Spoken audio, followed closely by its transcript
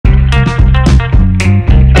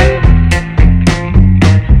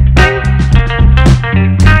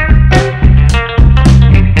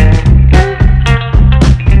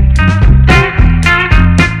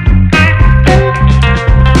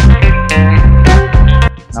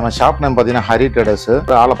நம்ம shop name பார்த்தீங்கன்னா Hari traders,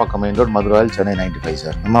 ஆலப்பக்கம் main road, Maduravoyal, Chennai 95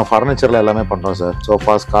 sir. நம்ம ஃபர்னிச்சர்ல எல்லாமே பண்றோம் sir.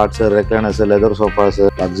 Sofas, God's, recliners, leather sofas,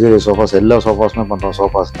 luxury sofas, எல்லா சோஃபாஸுமே பண்றோம்.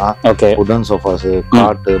 சோஃபாஸ்னா வுடன் sofas,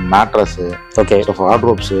 God, mattress, sofa,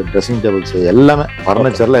 wardrobes, dressing tables எல்லாமே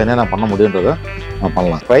ஃபர்னிச்சர்ல என்னென்ன பண்ண முடியுன்றதை நம்ம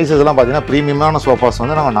பண்ணலாம். பிரைசஸ் எல்லாம் பார்த்தீங்கன்னா ப்ரீமியமான சோஃபாஸ்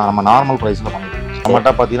வந்து நம்ம நார்மல் பிரைஸ்ல பண்ணிக்கலாம்.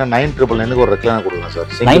 நம்மகிட்ட பார்த்தீங்கன்னா 999 ஒரு ரெக்லைனர் கொடுக்குறோம் சார்.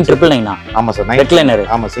 999 ஆமா சார், ரெக்லைனர்.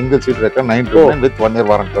 ஆமா, single seat recliner 999 with 1 year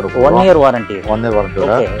warranty. 1 year warranty. 1 year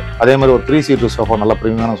வாரண்டியோட அதே மாதிரி ஒரு 3 சீட் சோஃபா, நல்ல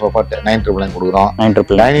பிரீமியமான சோஃபா 999 கொடுக்குறோம்.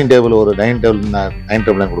 டைனிங் டேபிள் ஒரு டைனிங் டேபிள்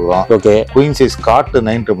 999 கொடுக்குறோம். ஓகே. குயின் சைஸ் காட்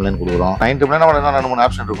 999 கொடுக்குறோம். 999 ரெண்டு மூணு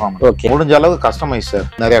ஆப்ஷன் இருக்கும். முடிஞ்ச அளவுக்கு கஸ்டமைஸ் சார்.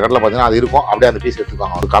 நிறைய கடையில் பார்த்தீங்கன்னா அது இருக்கும், அப்படியே அந்த பீஸ்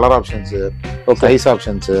எடுத்துக்காங்க. ஒரு கலர் ஆப்ஷன்ஸ், சைஸ்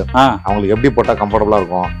ஆப்ஷன்ஸ், அவங்களுக்கு எப்படி போட்டா கம்ஃபர்டபுளா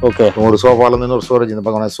இருக்கும். ஓகே. ஒரு சோஃபால இருந்து ஒரு ஸ்டோரேஜ், இந்த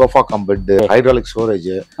பக்கம் sofa come bed, hydraulic storage,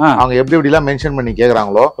 அவங்க எப்படி எப்படிலாம் மென்ஷன் பண்ணி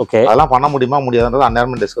கேக்குறாங்களோ அதெல்லாம் பண்ண முடியுமா முடியாதுன்றத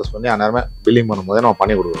அந்நேரமே டிஸ்கஸ் பண்ணி அந்நேரமே பில்லிங் பண்ணும்போது நம்ம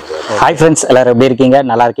பண்ணி கொடுக்குறோம் சார். ஹாய் ஃப்ரெண்ட்ஸ், எல்லாரும் எப்படி இருக்கீங்க?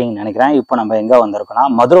 நல்லா இருக்கீங்கன்னு நினைக்கிறேன். இப்போ நம்ம எங்க வந்திருக்கோம்னா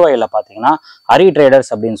மதுரவாயில பாத்தீங்கன்னா ஹரி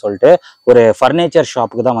ட்ரேடர்ஸ் அப்படின்னு சொல்லிட்டு ஒரு ஃபர்னிச்சர்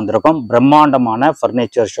ஷாப்புக்கு தான் வந்திருக்கோம். பிரம்மாண்டமான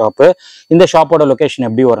ஃபர்னிச்சர் ஷாப்பு. இந்த ஷாப்போட லொகேஷன்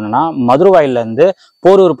எப்படி வரணும்னா மதுரவாயில இருந்து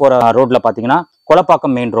போரூர் போற ரோட்ல பாத்தீங்கன்னா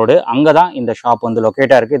கொலப்பாக்கம் மெயின் ரோடு, அங்கதான் இந்த ஷாப் வந்து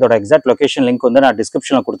லொக்கேட்டா இருக்கு. இதோட எக்ஸாக்ட் லொகேஷன் லிங்க் வந்து நான்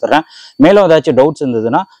டிஸ்கிரிப்ஷன்ல கொடுத்துறேன். மேலும் ஏதாச்சும் டவுட்ஸ்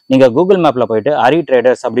இருந்ததுன்னா நீங்க கூகுள் மேப்ல போயிட்டு ஹரி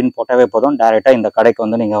ட்ரேடர்ஸ் அப்படின்னு போட்டாவே போதும், டைரக்டா இந்த கடைக்கு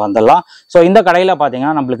வந்து நீங்க வந்துடலாம். ஸோ இந்த கடையில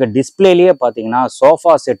பாத்தீங்கன்னா நம்மளுக்கு டிஸ்பிளேலயே பாத்தீங்கன்னா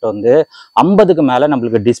சோஃபா செட் வந்து 50க்கு மேல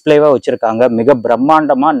நம்மளுக்கு டிஸ்பிளேவா வச்சிருக்காங்க. மிக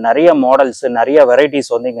பிரம்மாண்டமா நிறைய மாடல்ஸ், நிறைய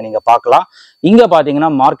வெரைட்டிஸ் வந்து இங்க நீங்க பார்க்கலாம். இங்க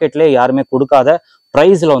பாத்தீங்கன்னா மார்க்கெட்லயே யாருமே கொடுக்காத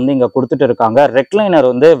பிரைஸ்ல வந்து இங்க கொடுத்துட்டு இருக்காங்க. ரெக்லைனர்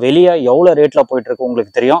வந்து வெளியே எவ்வளவு ரேட்ல போயிட்டு இருக்கு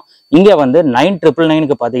உங்களுக்கு தெரியும். இங்க வந்து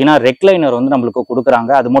 999க்கு பாத்தீங்கன்னா ரெக்லைனர் வந்து நம்மளுக்கு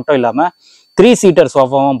கொடுக்குறாங்க. அது மட்டும் இல்லாம 3 சீட்டர்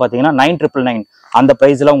சோஃபாவும் பாத்தீங்கன்னா 999 அந்த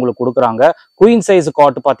பிரைஸ்ல உங்களுக்கு கொடுக்குறாங்க. குயின் சைஸ்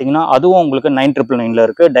காட் பாத்தீங்கன்னா அதுவும் உங்களுக்கு 999ல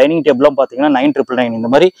இருக்கு. டைனிங் டேபிளும் பாத்தீங்கன்னா 999.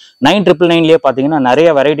 இந்த மாதிரி 999லயே பாத்தீங்கன்னா நிறைய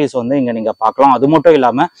வெரைட்டிஸ் வந்து இங்க நீங்க பார்க்கலாம். அது மட்டும்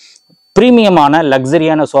இல்லாம பிரீமியமான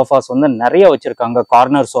லக்ஸரியான சோஃபாஸ் வந்து நிறைய வச்சிருக்காங்க.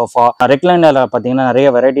 கார்னர் சோஃபா, ரெக்லைனர்ல பாத்தீங்கன்னா நிறைய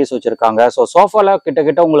வெரைட்டிஸ் வச்சிருக்காங்க. ஸோ சோஃபால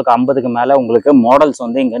கிட்டத்தட்ட உங்களுக்கு 50க்கு மேல உங்களுக்கு மாடல்ஸ்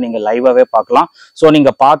வந்து இங்க நீங்க லைவாவே பார்க்கலாம். ஸோ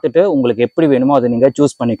நீங்க பார்த்துட்டு உங்களுக்கு எப்படி வேணுமோ அதை நீங்க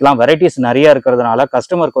சூஸ் பண்ணிக்கலாம். வெரைட்டிஸ் நிறைய இருக்கிறதுனால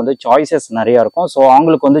கஸ்டமருக்கு வந்து சாய்ஸஸ் நிறைய இருக்கும். ஸோ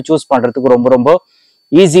அவங்களுக்கு வந்து சூஸ் பண்றதுக்கு ரொம்ப ரொம்ப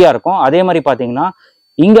ஈஸியா இருக்கும். அதே மாதிரி பாத்தீங்கன்னா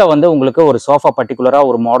இங்க வந்து உங்களுக்கு ஒரு சோஃபா பர்டிகுலரா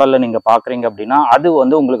ஒரு மாடல்ல நீங்க பாக்குறீங்க அப்படின்னா அது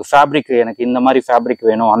வந்து உங்களுக்கு ஃபேப்ரிக், எனக்கு இந்த மாதிரி ஃபேப்ரிக்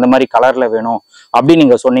வேணும், அந்த மாதிரி கலர்ல வேணும் அப்படின்னு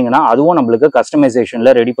நீங்க சொன்னீங்கன்னா அதுவும் நம்மளுக்கு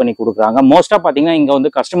கஸ்டமைசேஷன்ல ரெடி பண்ணி கொடுக்குறாங்க. மோஸ்டா பாத்தீங்கன்னா இங்க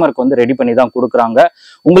வந்து கஸ்டமருக்கு வந்து ரெடி பண்ணி தான் கொடுக்குறாங்க.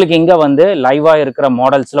 உங்களுக்கு இங்க வந்து லைவா இருக்கிற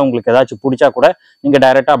மாடல்ஸ்ல உங்களுக்கு ஏதாச்சும் பிடிச்சா கூட நீங்க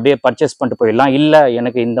டைரக்டா அப்படியே பர்ச்சேஸ் பண்ணிட்டு போயிடலாம். இல்ல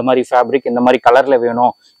எனக்கு இந்த மாதிரி ஃபேப்ரிக், இந்த மாதிரி கலர்ல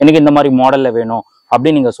வேணும், எனக்கு இந்த மாதிரி மாடல்ல வேணும்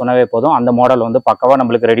அப்படின்னு நீங்க சொன்னவே போதும், அந்த மாடல் வந்து பக்கவா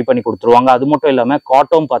நம்மளுக்கு ரெடி பண்ணி கொடுத்துருவாங்க. அது மட்டும் இல்லாம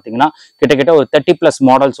காட்டும் பாத்தீங்கன்னா கிட்டத்தட்ட ஒரு 30+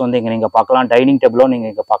 மாடல்ஸ் வந்து இங்க நீங்க பார்க்கலாம். டைனிங் டேபிளும் நீங்க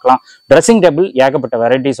இங்க பார்க்கலாம். ட்ரெஸ்ஸிங் டேபிள் ஏகப்பட்ட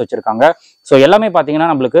வெரைட்டிஸ் வச்சிருக்காங்க. ஸோ எல்லாமே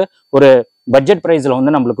பாத்தீங்கன்னா நம்மளுக்கு ஒரு பட்ஜெட் பிரைஸ்ல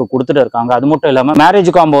வந்து நம்மளுக்கு கொடுத்துட்டு இருக்காங்க. அது மட்டும் இல்லாம மேரேஜ்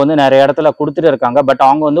காம்போ வந்து நிறைய இடத்துல கொடுத்துட்டு இருக்காங்க. பட்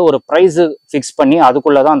அவங்க வந்து ஒரு பிரைஸ் ஃபிக்ஸ் பண்ணி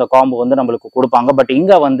அதுக்குள்ளதான் அந்த காம்போ வந்து நம்மளுக்கு கொடுப்பாங்க. பட்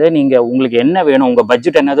இங்க வந்து நீங்க உங்களுக்கு என்ன வேணும், உங்க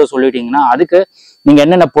பட்ஜெட் என்னதோ சொல்லிட்டீங்கன்னா அதுக்கு நீங்க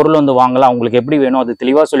என்னென்ன பொருள் வந்து வாங்கலாம், உங்களுக்கு எப்படி வேணும் அது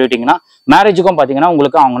தெளிவா சொல்லிட்டீங்கன்னா மேரேஜுக்கும் பாத்தீங்கன்னா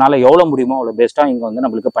உங்களுக்கு அவங்களால எவ்வளவு முடியுமோ அவ்வளவு பெஸ்டா இங்க வந்து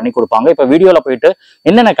நம்மளுக்கு பண்ணி கொடுப்பாங்க. இப்ப வீடியோல போயிட்டு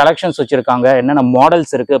என்னென்ன கலெக்ஷன்ஸ் வச்சிருக்காங்க, என்னென்ன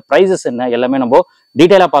மாடல்ஸ் இருக்கு, பிரைசஸ் என்ன, எல்லாமே நம்ம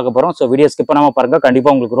டீடைலா பார்க்க போறோம். ஸோ வீடியோ ஸ்கிப் பண்ணாம பாருங்க,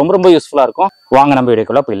 கண்டிப்பா உங்களுக்கு ரொம்ப ரொம்ப யூஸ்ஃபுல்லா இருக்கும். வாங்க நம்ம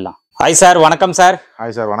வீடியோக்குள்ள போயிடலாம். ஹாய் சார், வணக்கம் சார்.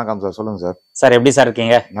 ஹாய் சார், வணக்கம் சார். சொல்லுங்க சார். சார் எப்படி சார்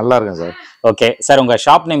இருக்கீங்க? நல்லா இருக்கேன் சார். ஓகே சார், உங்க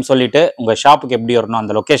ஷாப் நேம் சொல்லிட்டு உங்க ஷாப்புக்கு எப்படி வரணும்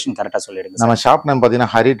அந்த லொகேஷன் கரெக்டா சொல்லிடுங்க. நம்ம ஷாப் நேம்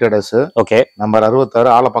பாத்தீங்கன்னா Hari traders. Okay. Number 66,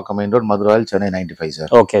 Alappakkam main road, Maduravoyal, Chennai 95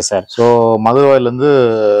 sir. Okay sir. So மதுரவாயில இருந்து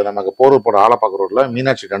நமக்கு போரூர் போற ஆலப்பாக்கம் ரோட்ல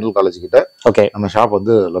மீனாட்சி டென்டல் காலேஜ் கிட்ட ஓகே நம்ம ஷாப்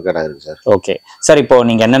வந்து லொகேட் ஆயிருக்கு சார். ஓகே சார், இப்போ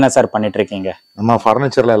நீங்க என்னென்ன சார் பண்ணிட்டு இருக்கீங்க? நம்ம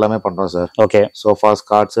ஃபர்னிச்சர்ல எல்லாமே பண்றோம் sir. Okay. Sofas,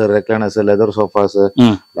 God's, recliners, leather sofas,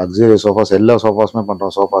 luxury sofas, எல்லா சோஃபாஸுமே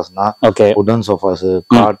பண்றோம். சோஃபாஸ்னா ஓகே வுடன் sofas,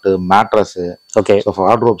 God, mattress, okay, sofa,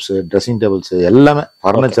 wardrobes, dressing tables எல்லாமே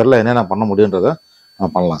ஃபர்னிச்சர்ல என்னென்ன பண்ண முடியுன்றத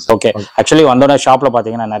பண்ணலாம் சார். ஓகே. ஆக்சுவலி வந்தோட ஷாப்ல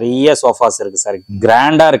பாத்தீங்கன்னா நிறைய சோஃபாஸ் இருக்கு சார்,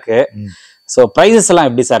 கிராண்டா இருக்கு. ஸோ பிரைசஸ் எல்லாம்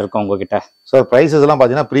எப்படி சார் இருக்கும் உங்ககிட்ட? சார் பிரைசஸ் எல்லாம்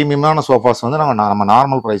பாத்தீங்கன்னா பிரீமியமான சோஃபாஸ் வந்து நம்ம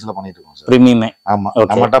நார்மல் பிரைஸ்ல பண்ணிட்டு இருக்கோம் சார். பிரீமியமே. ஆமா.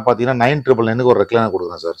 நம்மகிட்ட பாத்தீங்கன்னா 999 ஒரு ரெக்லைனர்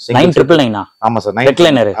கொடுக்குறோம் சார். 999. ஆமா சார்,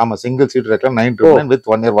 ரெக்லைனர். ஆமா, single seat recliner 999 with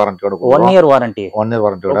 1 year வாரண்டியோட. 1 year warranty. 1 year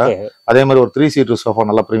வாரண்டியோட. அதே மாதிரி ஒரு 3 சீட் சோஃபா,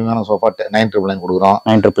 நல்ல பிரீமியமான சோஃபா 999 கொடுக்குறோம்.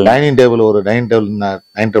 டைனிங் டேபிள் ஒரு டைனிங் டேபிள்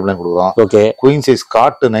 999 கொடுக்குறோம். ஓகே. குயின் சைஸ்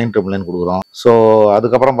காட் 999 கொடுக்குறோம். சோ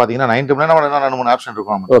அதுக்கப்புறம் பாத்தீங்கன்னா 999 ரெண்டு மூணு ஆப்ஷன்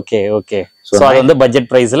இருக்கும். Okay okay. சோ அது வந்து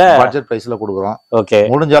பட்ஜெட் பிரைஸ்ல கொடுக்குறோம். ஓகே.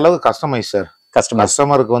 முடிஞ்ச அளவுக்கு கஸ்டமைஸ் சார்.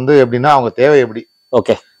 கஸ்டமருக்கு வந்து எப்படின்னா அவங்க தேவை எப்படி,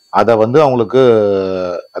 ஓகே, அதை வந்து அவங்களுக்கு,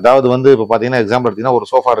 அதாவது வந்து இப்ப பாத்தீங்கன்னா எக்ஸாம்பிள் எடுத்தீங்கன்னா ஒரு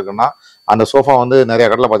சோஃபா இருக்குன்னா அந்த சோஃபா வந்து நிறைய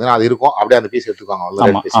கடையில பாத்தீங்கன்னா அது இருக்கும், அப்படியே அந்த பீஸ் எடுத்துக்காங்க.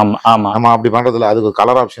 நம்ம அப்படி பண்றதுல அதுக்கு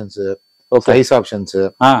கலர் ஆப்ஷன்ஸ், சைஸ் ஆப்ஷன்ஸ்,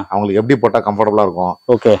 அவங்களுக்கு எப்படி போட்டா கம்ஃபர்டபுளா இருக்கும்.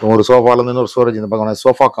 ஓகே, ஒரு சோஃபால இருந்து ஒரு ஸ்டோரேஜ் இந்த பக்கம்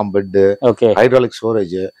sofa come bed, hydraulic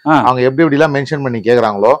storage, அவங்க எப்படி எப்படி எல்லாம் மென்ஷன் பண்ணி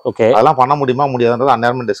கேக்குறாங்களோ அதெல்லாம் பண்ண முடியுமா முடியாதுன்றது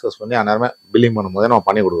அந்நேரமே டிஸ்கஸ் பண்ணி அந்நேரமே பில்லிங் பண்ணும்போது நம்ம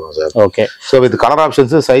பண்ணி கொடுக்குறோம் sir. Okay, so with colour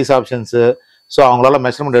options, size options. So அவங்களால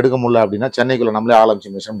மெஷர்மெண்ட் எடுக்க முடியல அப்படின்னா சென்னைக்குள்ள நம்மளே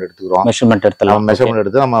ஆரம்பிச்சு மெஷர்மெண்ட் எடுத்துக்கிறோம். மெஷர்மெண்ட்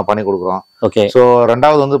எடுத்து நம்ம பண்ணி கொடுக்குறோம். ஓகே, ஸோ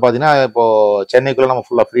ரெண்டாவது வந்து பாத்தீங்கன்னா இப்போ சென்னைக்குள்ள நம்ம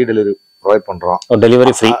ஃபுல்லா ஃப்ரீ டெலிவரி ப்ரொவைட் பண்றோம்.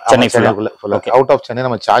 Delivery free சென்னைக்குள்ள, out of Chennai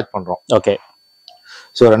நம்ம சார்ஜ் பண்றோம். ஓகே,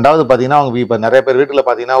 ஸோ ரெண்டாவது பாத்தீங்கன்னா அவங்க இப்ப நிறைய பேர் வீட்டுல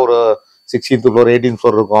பாத்தீங்கன்னா ஒரு 16th ஃப்ளோர் 18th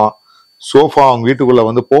ஃப்ளோர் இருக்கும். சோஃபா அவங்க வீட்டுக்குள்ள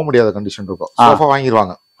வந்து போக முடியாத கண்டிஷன் இருக்கும். சோஃபா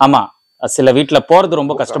வாங்கிடுவாங்க. ஆமா, சில வீட்டுல போறது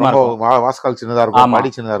ரொம்ப கஷ்டமா இருக்கும். வாஸ்கால் சின்னதா இருக்கும், மாடி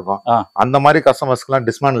சின்னதா இருக்கும். அந்த மாதிரி கஸ்டமர்ஸ்க்குலாம்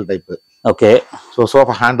dismantle type. Okay, so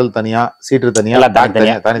sofa handle தனியா, சீட்டு தனியா,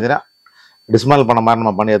 தனித்தனியா டிஸ்மேண்டில் பண்ண மாதிரி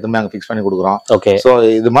நம்ம பண்ணி எதுவுமே அங்கே ஃபிக்ஸ் பண்ணி கொடுக்குறோம். ஓகே, ஸோ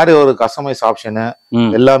இது மாதிரி ஒரு கஸ்டமைஸ் ஆப்ஷனு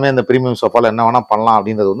எல்லாமே இந்த பிரீமியம் சோஃபால என்ன வேணா பண்ணலாம்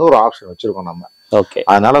அப்படின்றது வந்து ஒரு ஆப்ஷன் வச்சிருக்கோம் நம்ம. ஓகே,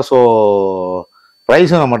 அதனால ஸோ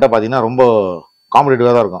ப்ரைஸும் நம்மகிட்ட பார்த்தீங்கன்னா ரொம்ப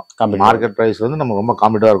காம்படிட்டிவா தான் இருக்கும். மார்க்கெட் பிரைஸ் வந்து நம்ம ரொம்ப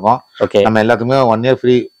காம்படிட்டிவா இருக்கும். நம்ம எல்லாத்துக்குமே 1 year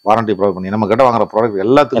ஃப்ரீ வாரண்டி ப்ரொவைட் பண்ணி நம்ம கிட்ட வாங்குற ப்ராடக்ட்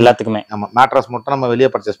எல்லாத்துக்குமே நம்ம மேட்ரஸ் மட்டும் நம்ம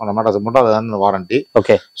வெளியே பர்ச்சேஸ் பண்ண மேட்ரஸ் மட்டும் அது வாரண்டி.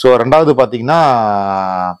 ஓகே, ஸோ ரெண்டாவது பாத்தீங்கன்னா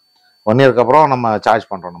 1 yearக்கு அப்புறம் நம்ம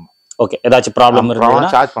சார்ஜ் பண்றோம். நம்ம ஓகே, ஏதாச்சும் ப்ராப்ளம் இருந்தா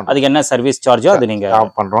சார்ஜ் பண்றோம். அதுக்கு என்ன சர்வீஸ் சார்ஜோ அது நீங்க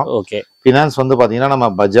பண்றோம். ஓகே, ஃபினான்ஸ் வந்து பாத்தீங்கன்னா நம்ம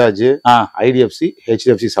பஜாஜ், ஐடிஎஃப்சி,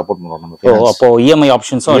 ஹெச்டிஎஃப்சி சப்போர்ட் பண்றோம். நம்ம அப்போ இஎம்ஐ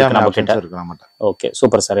ஆப்ஷன்ஸும் இருக்கு நம்ம கிட்ட. Okay,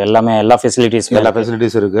 super sir. எல்லா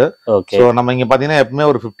ஃபெசிலிட்டிஸ் இருக்கு. ஓகே, சோ நம்ம இங்க பாத்தீங்கன்னா எப்பவுமே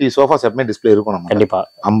ஒரு 50 சோஃபாஸ் எப்பவுமே டிஸ்ப்ளே இருக்கும். நம்ம கண்டிப்பா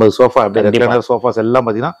 50 சோஃபா அப்படியே ரெக்லைனர் சோஃபாஸ் எல்லாம்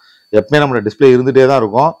பாத்தீங்கன்னா எப்பவுமே நம்ம டிஸ்ப்ளே இருந்துட்டே தான்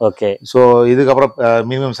இருக்கும். ஓகே, சோ இதுக்கப்புறம்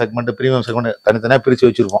மினிமம் செக்மெண்ட், பிரீமியம் செக்மெண்ட் தனித்தனியா பிரிச்சு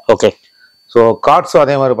வச்சிருக்கோம். ஓகே, சோ கார்ட்ஸும்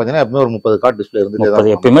அதே மாதிரி பாத்தீங்கன்னா எப்பவுமே ஒரு 30 கார்ட் டிஸ்ப்ளே இருந்துட்டே தான்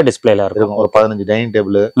எப்பவுமே டிஸ்ப்ளேல இருக்கும். ஒரு 15 டைனிங்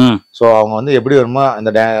டேபிள். சோ அவங்க வந்து எப்படி வேணுமோ அந்த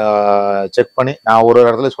செக் பண்ணி நான் ஒரு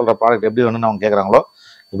இடத்துல சொல்ற ப்ராடக்ட் எப்படி வேணும்னு அவங்க கேக்குறாங்களோ,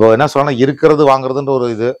 இப்போ என்ன சொல்லணும் இருக்கிறது வாங்குறதுன்ற ஒரு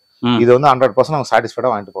இது வந்து 100% அவங்க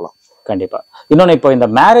சாட்டிஸ்ஃபைடா வாங்கிட்டு போகலாம். கண்டிப்பா. இன்னொன்னு இப்போ இந்த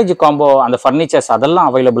மேரேஜ் காம்போ அந்த ஃபர்னிச்சர்ஸ் அதெல்லாம்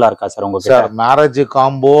அவைலபிளா இருக்கா சார் உங்க கிட்ட? சார் மேரேஜ்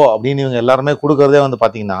காம்போ அப்படின்னு இவங்க எல்லாருமே கொடுக்கறதே வந்து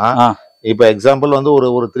பாத்தீங்கன்னா இப்ப எக்ஸாம்பிள் வந்து ஒரு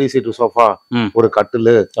 3 சீட்டு சோஃபா, ஒரு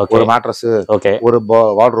கட்டிலு, ஒரு மேட்ரஸ், ஒரு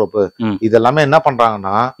வார்ட்ரோப், இதெல்லாமே என்ன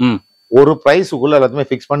பண்றாங்கன்னா ஒரு பிரைஸுக்குள்ள எல்லாத்தையுமே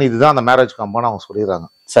ஃபிக்ஸ் பண்ணி இதுதான் அந்த மேரேஜ் காம்போன்னு அவங்க சொல்லிடுறாங்க.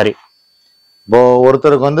 சரி, இப்போ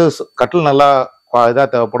ஒருத்தருக்கு வந்து கட்டில் நல்லா இதா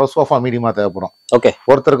தேவைப்படும், சோஃபா மீடியமா தேவைப்படும். ஓகே,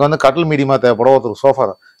 ஒருத்தருக்கு வந்து கட்டில் மீடியமா தேவைப்படும், ஒருத்தருக்கு சோஃபா.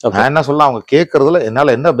 நான் என்ன சொல்ல அவங்க கேட்கறதுல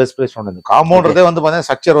என்னால என்ன பெஸ்ட் பிரைஸ் பண்ணுது காம்பவுண்டரே வந்து பாத்தீங்கன்னா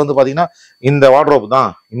ஸ்ட்ரக்சர் வந்து பாத்தீங்கன்னா இந்த வார்ட்ரோப் தான்,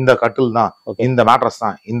 இந்த கட்டில் தான், இந்த மேட்ரஸ்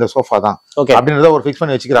தான், இந்த சோஃபா தான் அப்படின்றத ஒரு ஃபிக்ஸ்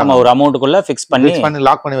பண்ணி வச்சுக்கிறாங்க. ஒரு அமௌண்ட்டுக்குள்ள ஃபிக்ஸ் பண்ணி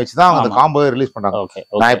லாக் பண்ணி வச்சுதான் அவங்க அந்த காம்போ ரிலீஸ் பண்றாங்க.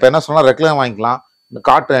 நான் இப்ப என்ன சொன்னா ரெக்லைன் வாங்கிக்கலாம், இந்த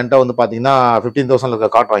கார்ட் என்கிட்ட வந்து பாத்தீங்கன்னா 15,000 இருக்க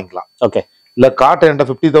கார்ட் வாங்கிக்கலாம். ஓகே, இல்ல கார்ட் என்கிட்ட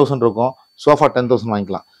 50,000 இருக்கும், சோஃபா 10,000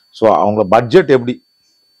 வாங்கிக்கலாம். சோ அவங்க பட்ஜெட் எப்படி,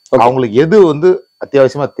 அவங்களுக்கு எது வந்து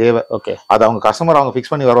அத்தியாவசியமா தேவை, அது அவங்க கஸ்டமர் அவங்க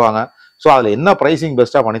ஃபிக்ஸ் பண்ணி வருவாங்க. சோ அதுல என்ன பிரைசிங்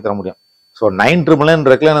பெஸ்டா பண்ணி தர முடியும். சோ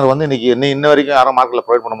 999 ரெக்லைனர் வந்து இன்னைக்கு இன்ன வரைக்கும் யாரும் மார்க்கெட்ல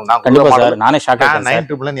ப்ரொவைட் பண்ண முடியும்.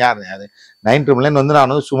 999 யாரு 999 வந்து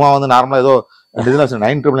நான் வந்து சும்மா வந்து நார்மலா ஏதோ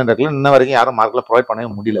 999 ரெக்லைனர் இன்ன வரைக்கும் யாரும் மார்க்கெட்ல ப்ரொவைட்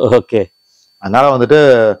பண்ணவே முடியல. ஓகே, அதனால வந்துட்டு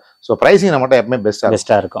சோ பிரைசிங் நம்மட்ட எப்பவுமே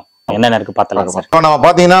பெஸ்டா இருக்கும். என்னென்ன இருக்கு பாத்தலாம் சார். இப்போ நம்ம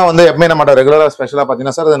பாத்தீங்கன்னா வந்து எப்பவுமே நம்ம ரெகுலரா ஸ்பெஷலா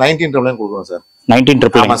பாத்தீங்கன்னா சார் 1999 கொடுக்குறோம் சார்.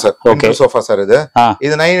 1999 ஆமா சார். ஓகே, சோஃபா சார் இது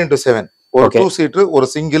 9x7 ஒரு 2 சீட்டர், ஒரு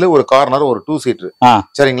சிங்கிள், ஒரு கார்னர், ஒரு 2 சீட்டர்.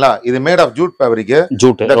 சரிங்களா? இது மேட் ஆஃப் ஜூட் ஃபேப்ரிக்.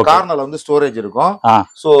 இந்த கார்னர்ல வந்து ஸ்டோரேஜ் இருக்கும்.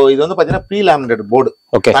 சோ இது வந்து பாத்தீங்கன்னா ப்ரீ லேமினேட் போர்டு,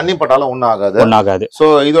 தண்ணி பட்டாலும் ஒண்ணும் ஆகாது. சோ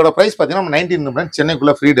இதோட பிரைஸ் பாத்தீங்கன்னா 1999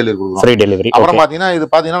 சென்னைக்குள்ள ஃப்ரீ டெலிவரி கொடுக்குறோம். Free delivery. அப்புறம் பாத்தீங்கன்னா இது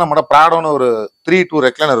பாத்தீங்கன்னா நம்ம பிராடோன்னு ஒரு 3-2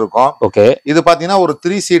 ரெக்லைனர் இருக்கும். ஓகே, இது பாத்தீங்கன்னா ஒரு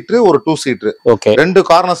 3 சீட்டர், ஒரு 2 சீட்டர். ஓகே, 2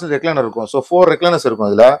 கார்னர்ஸ் ரெக்லைனர் இருக்கும். சோ 4 ரெக்லைனர்ஸ் இருக்கும்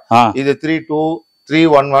இதுல. இது 3-2,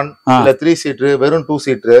 3-1-1 இல்ல 3 சீட்டர், வெறும் 2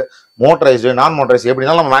 சீட்டர், மோட்டரைஸ்டு, நான் மோட்டரைஸ்டு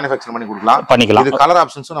எப்படினாலும் நம்ம மேனுஃபேக்சர் பண்ணி கொடுக்கலாம். இது கலர்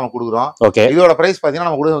ஆப்ஷன்ஸும் நம்ம கொடுக்குறோம். ஓகே, இதோட பிரைஸ் பாத்தீங்கன்னா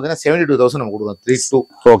நம்ம கொடுக்குறது 72,000 நம்ம கொடுக்குறோம். 3-2.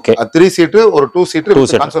 ஓகே, 3 சீட்டர், ஒரு 2 சீட்டர்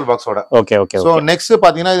கன்சோல் பாக்ஸோட. Okay, okay. சோ நெக்ஸ்ட்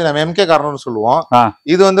பாத்தீங்கன்னா இது நம்ம எம்கே கார்னர்னு சொல்லுவோம்.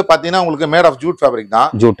 இது வந்து பாத்தீங்கன்னா உங்களுக்கு மேட் ஆஃப் ஜூட் ஃபேப்ரிக் தான்.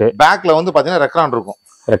 ஜூட் பேக்ல வந்து பாத்தீங்கன்னா ரெக்ரான் இருக்கும்.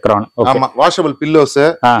 ஆமா, வாஷபிள் பில்லோஸ்.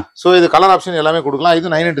 சோ இது கலர் ஆப்ஷன் எல்லாமே கொடுக்கலாம்.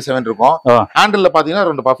 இது 9x7 இருக்கும். ஹேண்டில்ல பாத்தீங்கன்னா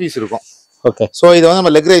 2 பஃபீஸ் இருக்கும். ஓகே, சோ இது வந்து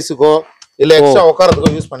நம்ம லெக் ரைஸுக்கோ இல்ல எக்ஸ்ட்ரா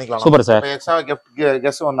உட்காரதுக்கு யூஸ் பண்ணிக்கலாம். Super sir. எக்ஸ்ட்ரா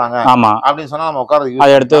கெஸ்ட் வந்தாங்க அப்படி சொன்னா நம்ம உட்காரதுக்கு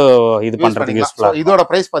அதை எடுத்து இது பண்றதுக்கு யூஸ்ஃபுல்லா. இதோட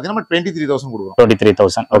பிரைஸ் பாத்தீங்கன்னா 23,000 கொடுக்குறோம்.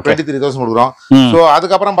 23,000. ஓகே, 23,000 கொடுக்குறோம். சோ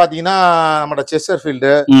அதுக்கு அப்புறம் பாத்தீங்கன்னா நம்ம செஸ்டர் ஃபீல்ட்,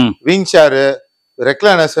 விங் சேர்,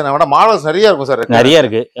 ரெக்லைனர்ஸ் நம்ம மாடல்ஸ் நிறைய இருக்கும் சார். நிறைய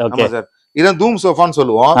இருக்கு. ஓகே சார், இத தூம் சோஃபான்னு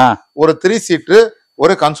சொல்லுவோம். ஒரு 3 சீட்டர்,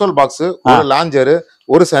 ஒரு கன்சோல் பாக்ஸ், ஒரு லாஞ்சர்,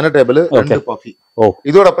 ஒரு சென்டர் டேபிள், 2 பஃபி.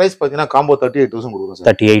 இதோட பிரைஸ் பாத்தீங்கன்னா காம்போ 38,000 கொடுக்குறோம் sir.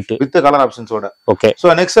 38 with colour ஆப்ஷன்ஸோட. Okay, so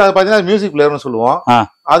next அது பாத்தீங்கன்னா மியூசிக் பிளேயர்னு சொல்லுவோம்.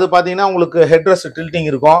 அது பாத்தீங்கன்னா உங்களுக்கு ஹெட் ரெஸ்ட் டில்டிங்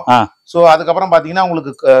இருக்கும். சோ அதுக்கு அப்புறம் பாத்தீங்கன்னா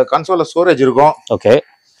உங்களுக்கு கன்சோல்ல ஸ்டோரேஜ் இருக்கும். ஓகே,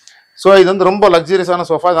 சோ இது வந்து ரொம்ப லக்ஸரியஸான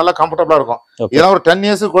சோஃபா, நல்லா கம்ஃபர்ட்டபிளா இருக்கும். இதெல்லாம் ஒரு 10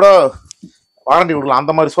 இயர்ஸ் கூட வாரண்டி கொடுக்கலாம்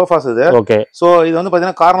அந்த மாதிரி சோஃபாஸ் இது. ஓகே. சோ இது வந்து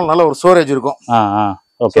பாத்தீங்கன்னா கார்னர் நல்ல ஒரு ஸ்டோரேஜ் இருக்கும்.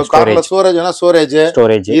 ஓகே.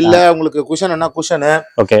 ஸ்டோரேஜ் இல்ல உங்களுக்கு cushion cushion.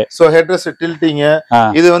 Okay. So headrest tilting.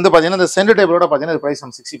 இது வந்து பாத்தீங்கன்னா இந்த சென்டர் டேபிளோட பாத்தீங்கன்னா பிரைஸ்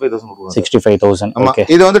 65000 கொடுக்குறோம். 65000. ஓகே.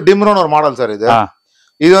 இது வந்து டிம்ரோன் ஒரு மாடல் சார் இது.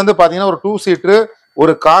 இது வந்து பாத்தீங்கன்னா ஒரு 2 சீட்டர்,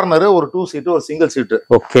 ஒரு கார்னர், ஒரு 2 சீட், ஒரு சிங்கிள் சீட்.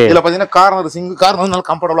 ஓகே. இதுல பாத்தீங்கன்னா கார்னர் நல்லா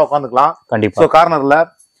கம்ஃபர்ட்டபிளா உட்காந்துக்கலாம். கண்டிப்பா. சோ கார்னர்ல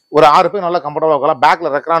ஒரு 6 பேர் நல்லா கம்ஃபர்ட்டபிளா உட்காரலாம். பேக்ல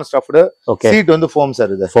ரெக்ரான் ஸ்டஃப்டு. சீட் வந்து ஃபோம்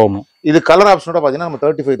சார் இது. ஃபோம். இது கலர் ஆப்ஷனோட பாத்தீங்கன்னா நம்ம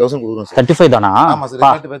 35000 கொடுக்குறோம் சார். 35 தானா? ஆமா sir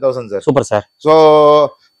 35000 sir. Super sir. So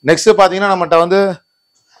next பாத்தீங்கன்னா நம்மட்ட வந்து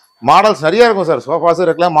மாடல்ஸ் நிறைய இருக்கும் சார். சோஃபாஸ்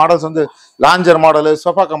ரெக்லைன் மாடல்ஸ் வந்து launcher model,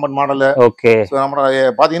 sofa company model. Okay. So நம்ம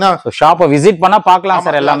பாத்தீங்கன்னா ஷாப்பை விசிட் பண்ணா பார்க்கலாம்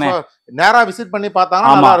சார். எல்லாமே நேரா விசிட் பண்ணி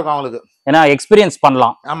பார்த்தாங்கன்னா நல்லா இருக்கும் அவங்களுக்கு. ஏன்னா எக்ஸ்பீரியன்ஸ்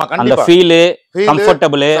பண்ணலாம். ஆமா அந்த கண்டிப்பா. ஃபீல்,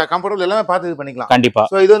 கம்ஃபர்ட்டபிள் எல்லாமே பார்த்து இது பண்ணிக்கலாம். கண்டிப்பா.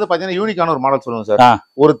 சோ இது வந்து பாத்தீங்கன்னா யூனிக்கான ஒரு மாடல் சொல்லுங்க சார்.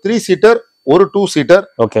 ஒரு 3 சீட்டர், ஒரு 2 சீட்டர்,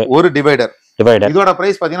 ஓகே, ஒரு டிவைடர். இதோட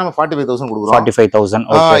பிரைஸ் பாத்தீங்கன்னா நம்ம 45000 கொடுக்குறோம். 45000.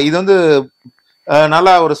 ஓகே. இது வந்து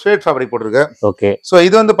நல்லா ஒரு ஸ்வேட் ஃபேப்ரிக் போட்டுருக்கு. ஓகே. சோ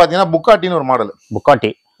இது வந்து பாத்தீங்கன்னா புக்காட்டின்னு ஒரு மாடல்.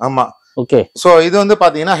 புக்காட்டி. ஆமா. ஓகே. சோ இது வந்து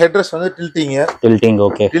பாத்தீங்கன்னா ஹெட்ரெஸ்ட் வந்து டில்டிங்.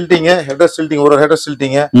 ஓகே. ஹெட்ரெஸ்ட் டில்டிங், ஒரு ஹெட்ரெஸ்ட்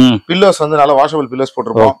டில்டிங். பில்லோஸ் வந்து நல்ல வாஷபிள் பில்லோஸ்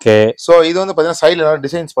போட்டுருப்போம். ஓகே. சோ இது வந்து பாத்தீங்கன்னா சைடுல நல்லா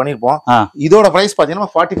டிசைன்ஸ் பண்ணிருப்போம். இதோட பிரைஸ் பாத்தீங்கன்னா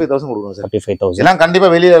 45000 கொடுக்குறோம் சார். 45000. எல்லாம் கண்டிப்பா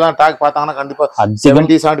வெளியில எல்லாம் டாக் பார்த்தாங்கன்னா கண்டிப்பா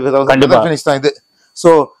 70-75,000 லெதர் ஃபினிஷ் தான் இது.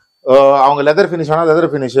 சோ அவங்க லெதர் ஃபினிஷ் ஆனா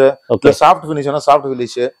லெதர் ஃபினிஷ், சாஃப்ட் ஃபினிஷ் ஆனா சாஃப்ட்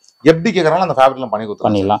ஃபினிஷ், எப்படி கேக்குறாங்களோ அந்த ஃபேப்ரிக்ல பண்ணி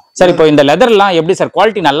கொடுத்துறலாம். சார் இப்போ இந்த லெதர்லாம் எப்படி சார்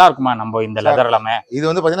குவாலிட்டி நல்லா இருக்குமா? நம்ம இந்த லெதர் எல்லாமே இது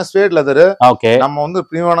வந்து பாத்தீங்கன்னா ஸ்வேட் லெதர். ஓகே. நம்ம வந்து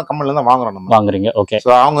பிரீமியமான கம்பெனில இருந்து வாங்குறோம். நம்ம வாங்குறீங்க. ஓகே.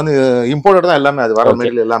 சோ அவங்க வந்து இம்போர்ட்டட் தான் எல்லாமே, அது வர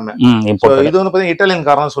மெட்டீரியல் எல்லாமே. இது வந்து பாத்தீங்கன்னா இட்டாலியன்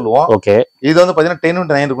கார்னர் சொல்லுவோம். ஓகே. இது வந்து பாத்தீங்கன்னா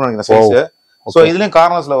 10-9 இருக்கும் நினைக்கிறேன் சைஸ். சோ இதுலயும்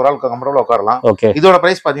கார்னர்ஸ்ல ஒரு ஆள் கம்ஃபர்ட்டபிளா உட்காரலாம். ஓகே. இதோட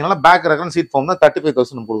பிரைஸ் பாத்தீங்கன்னா பேக் ரெக்கன் சீட் ஃபார்ம் தான்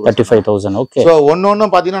 35000 கொடுக்குறோம். 35000. ஓகே. சோ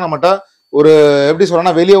ஒண்ணு பாத்தீங்கன்னா நம்மட்ட ஒரு எப்படி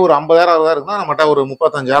சொல்றேன்னா வெளியே ஒரு 50,000 இருக்குன்னா நம்மட்ட ஒரு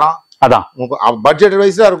 35,000 அதான் பட்ஜெட்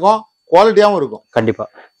வைஸா இருக்கும், குவாலிட்டியாவும் இருக்கும். கண்டிப்பா.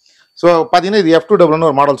 சோ பாத்தீங்கன்னா இது F2W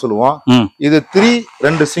ஒரு மாடல் சொல்லுவோம். இது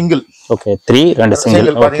 3-2 சிங்கிள். ஓகே. 3-2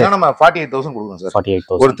 சிங்கிள் பாத்தீங்கன்னா நம்ம 48,000 கொடுக்குறோம் சார்.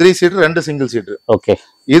 48,000. ஒரு 3 சீட்டர் 2 சிங்கிள் சீட்டர். ஓகே.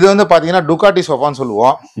 இது வந்து பாத்தீங்கன்னா டுகாட்டி சோஃபான்னு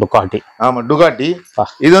சொல்லுவோம். டுகாட்டி. ஆமா டுகாட்டி.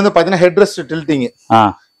 இது வந்து பாத்தீங்கன்னா ஹெட்ரெஸ்ட் டில்டிங்.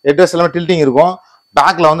 ஹெட்ரெஸ்ட் எல்லாமே டில்டிங் இருக்கும்.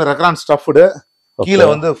 பேக்ல வந்து ரெக்ரான் ஸ்டஃப்டு, கீழ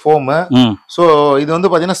வந்து ஃபோம். சோ இது வந்து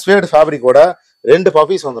பாத்தீங்கன்னா ஸ்வேட் ஃபேப்ரிக்கோட 2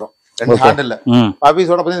 பஃபீஸ் வந்துரும். 2 ஹேண்டில்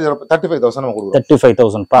பஃபீஸோட பாத்தீங்கன்னா 35,000 நம்ம கொடுக்குறோம்.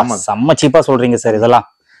 35,000 பா, செம்ம சீப்பா சொல்றீங்க சார் இதெல்லாம்.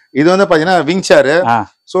 இது வந்து பாத்தீங்கன்னா விங் சேர்.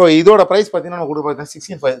 சோ இதோட பிரைஸ் பாத்தீங்கன்னா நம்ம கொடுப்போம்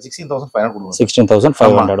 16,500 கொடுப்போம்.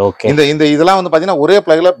 16,500. ஓகே. இந்த இதெல்லாம் வந்து பாத்தீங்கன்னா ஒரே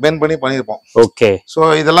பிளக்ல பெண்ட் பண்ணி பண்ணிருப்போம். ஓகே.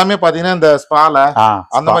 சோ இதெல்லாமே பாத்தீங்கன்னா இந்த ஸ்பால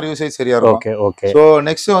அந்த மாதிரி யூசேஜ் சரியா இருக்கும். ஓகே. ஓகே. சோ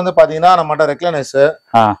நெக்ஸ்ட் வந்து பாத்தீங்கன்னா நம்மட்ட recliners,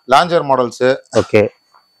 launcher models. Okay.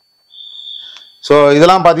 So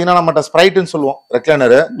இதெல்லாம் பாத்தீங்கன்னா நம்மட்ட ஸ்ப்ரைட்னு சொல்லுவோம்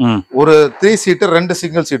ரெக்லைனர். ஒரு 3 seater 2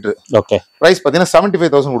 single seater. Okay. Price பாத்தீங்கன்னா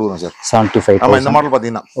 75,000 கொடுக்குறோம் சார். 75,000. ஆமா இந்த மாடல்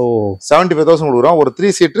பாத்தீங்கன்னா 75,000 கொடுக்குறோம். ஒரு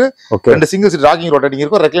 3 seater 2 single seat rocking rotating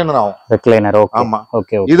இருக்கும். ரெக்லைனர் ஆகும். ரெக்லைனர். ஓகே. ஆமா.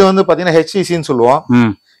 ஓகே. இது வந்து பாத்தீங்கன்னா HCCன்னு சொல்லுவோம்.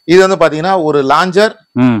 இது வந்து பாத்தீங்கன்னா ஒரு லாஞ்சர்,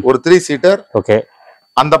 ஒரு 3 சீட்டர். ஓகே.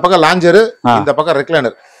 அந்த பக்கம் லாஞ்சர், இந்த பக்கம்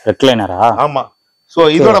ரெக்லைனர். ரெக்லைனரா? ஆமா.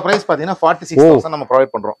 சோ இதோட பிரைஸ் பாத்தீங்கன்னா 46,000 நம்ம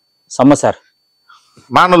ப்ரொவைட் பண்றோம். செம்ம சார்.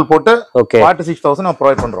 மேனுவல் போட்டு 46,000 நம்ம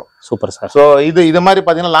ப்ரொவைட் பண்றோம். Super sir. சோ இது மாதிரி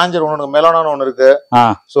பாத்தீங்கன்னா லாஞ்சர் ஒன்னு இருக்கு, மெலோனா ஒன்னு இருக்கு.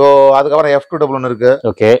 சோ அதுக்கப்புறம் F2W ஒன்னு இருக்கு.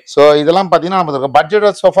 ஓகே. சோ இதெல்லாம் பாத்தீங்கன்னா நம்ம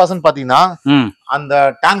பட்ஜெட் சோஃபாஸ்னு பாத்தீங்கன்னா அந்த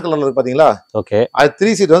டான் கலர்ல இருக்கு பாத்தீங்களா? ஓகே. அது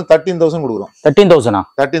 3 சீட் வந்து 13,000 கொடுக்குறோம். 13,000.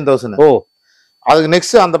 13,000. ஓ. அதுக்கு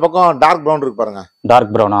நெக்ஸ்ட் அந்த பக்கம் டார்க் பிரவுன் இருக்கு பாருங்க.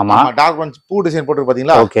 Dark brown. ஆமா. டார்க் பிரவுன் பூ டிசைன் போட்டு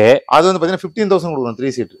பாத்தீங்களா? ஓகே. அது வந்து பாத்தீங்கன்னா 15,000 கொடுக்குறோம் 3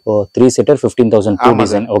 சீட். ஓ 3 சீட்டர் 15,000 பூ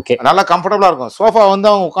டிசைன். ஓகே. நல்லா கம்ஃபர்ட்டபிளா இருக்கும். சோஃபா வந்து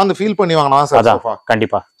அவங்க உட்கார்ந்து ஃபீல் பண்ணி வாங்கலாம் சார் சோஃபா.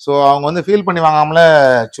 கண்டிப்பா. சோ அவங்க வந்து ஃபீல் பண்ணி வாங்காமல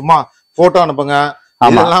சும்மா போட்டோ அனுப்புங்க.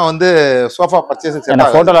 இதெல்லாம் வந்து சோஃபா பர்ச்சேஸ் செட்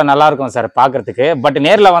ஆகும். போட்டோல நல்லா இருக்கும் சார் பாக்குறதுக்கு. பட்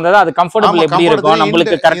நேர்ல வந்தா அது கம்ஃபர்ட்டபிள் எப்படி இருக்கும்,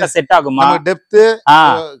 நமக்கு கரெக்ட்டா செட் ஆகுமா, நம்ம டெப்த்,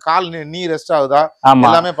 கால் நீ ரெஸ்ட் ஆகுதா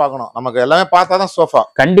எல்லாமே பார்க்கணும். நமக்கு எல்லாமே பார்த்தா தான் சோஃபா.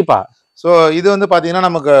 கண்டிப்பா. சோ இது வந்து பாத்தீங்கன்னா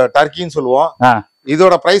நமக்கு டர்க்கின்னு சொல்லுவோம்.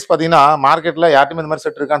 இதோட பிரைஸ் பாத்தீங்கன்னா மார்க்கெட்ல யாருமே இந்த மாதிரி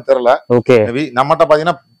செட் இருக்கான்னு தெரியல. ஓகே. நம்மகிட்ட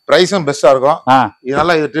பாத்தீங்கன்னா பிரைஸும் பெஸ்டா இருக்கும்.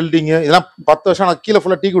 இதனால இது டில்டிங் இதெல்லாம் 10 வருஷம் நான் கீழ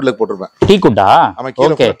ஃபுல்லா டீ குட் லெக் போட்டுருப்பேன். டீ குட்டா? ஆமா கீழ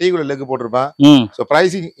ஃபுல்லா tea good leg போட்டுருப்பேன். So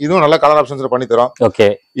pricing இதுவும் நல்ல கலர் ஆப்ஷன்ஸ்ல பண்ணி தரோம். ஓகே.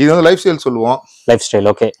 இது வந்து லைஃப் ஸ்டைல் சொல்லுவோம். Life style.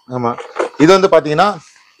 ஓகே. ஆமா. இது வந்து பாத்தீங்கன்னா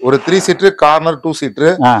ஒரு 3 சீட்டர் கார்னர் 2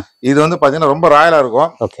 சீட்டர். இது வந்து பாத்தீங்கன்னா ரொம்ப ராயலா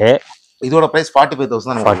இருக்கும். ஓகே. இதோட பிரைஸ் 45,000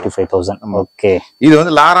 தான். 45,000. ஓகே. இது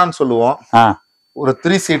வந்து லாரான்னு சொல்லுவோம். ஒரு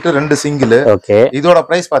 3 சீட்டர் 2 சிங்கிள். ஓகே. இதோட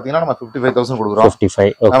பிரைஸ் பாத்தீங்கன்னா நம்ம 55,000 கொடுக்குறோம்.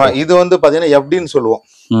 55. ஆமா. இது வந்து பாத்தீங்கன்னா FDன்னு சொல்லுவோம்.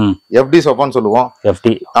 FD சோஃபான்னு சொல்லுவோம். FD.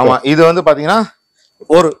 ஆமா. இது வந்து பாத்தீங்கன்னா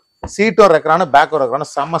ஒரு சீட்டோ ரெக்ரான பேக்கோ ரெக்ரான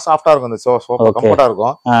செம்ம சாஃப்ட்டா இருக்கும். இந்த சோஃபா கம்ஃபர்ட்டா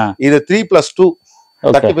இருக்கும். இது 3+2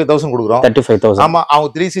 35,000 கொடுக்குறோம். 35,000. ஆமா. அவங்க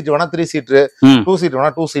 3 சீட் வேணா 3 சீட்டர், 2 சீட்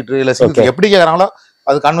வேணா 2 சீட்டர், இல்ல சிங்கிள் எப்படி கேக்குறாங்களோ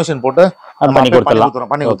அது கன்வர்ஷன் போட்டு பண்ணி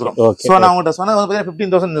கொடுத்துறோம். சோ நான் உங்ககிட்ட சொன்னது வந்து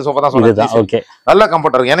 15,000 இந்த சோஃபா தான் சொன்னேன். ஓகே, நல்ல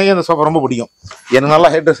கம்ஃபர்ட்டா இருக்கு. எனக்கு இந்த சோஃபா ரொம்ப பிடிக்கும். எனக்கு நல்லா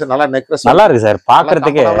ஹெட் ரெஸ்ட், நல்லா நெக் ரெஸ்ட் நல்லா இருக்கு சார்.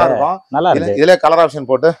 பாக்குறதுக்கே நல்லா இருக்கு. இதுல கலர் ஆப்ஷன்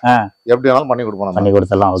போட்டு எப்படி வேணாலும் பண்ணி கொடுப்போம். பண்ணி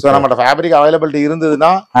கொடுத்துறலாம். சோ நம்மட்ட ஃபேப்ரிக் அவைலபிலிட்டி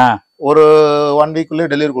இருந்ததுன்னா ஒரு 1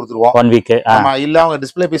 வீக்குள்ளே டெலிவரி கொடுத்துருவோம். 1 வீக். ஆமா, இல்ல அவங்க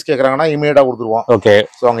டிஸ்ப்ளே பீஸ் கேக்குறாங்கன்னா இமிடியேட்டா கொடுத்துருவோம். ஓகே.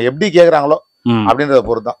 சோ அவங்க எப்படி கேக்குறாங்களோ அப்படின்றத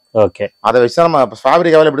பொறுத்து தான். ஓகே. அதை வச்சு நம்ம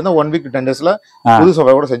ஃபேப்ரிக் அவைலபிலிட்டி தான் 1 வீக் 10 டேஸ்ல புது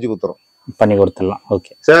சோஃபா கூட செஞ்சு கொடுத்துரும். பண்ணி கொடுத்துடலாம்.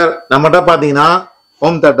 Okay sir. நம்மகிட்ட பாத்தீங்கன்னா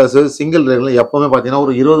ஹோம் தியேட்டர்ஸ் சிங்கிள் ரெக்லைனர் எப்பவுமே பாத்தீங்கன்னா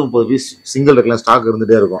ஒரு 20-30 பீஸ் சிங்கிள் ரெக்லைனர் ஸ்டாக்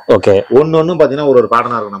இருந்துட்டே இருக்கும். ஓகே. ஒன்னு பாத்தீங்கன்னா ஒரு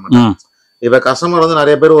பேட்டர்னா இருக்கும் நம்ம. இப்ப கஸ்டமர் வந்து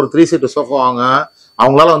நிறைய பேர் ஒரு 3 சீட் சோஃபா வாங்க,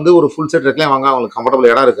 அவங்களால வந்து ஒரு ஃபுல் செட் ரெக்லைனர் வாங்க அவங்களுக்கு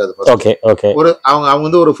கம்ஃபர்டபிள் இடம் இருக்காது. Okay okay. அவங்க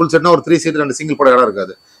வந்து ஒரு ஃபுல் செட்னா ஒரு 3 சீட் 2 சிங்கிள் போட இடம்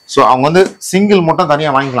இருக்காது. சோ அவங்க வந்து சிங்கிள் மட்டும்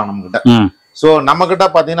தனியா வாங்கிக்கலாம் நம்ம கிட்ட. சோ நம்ம கிட்ட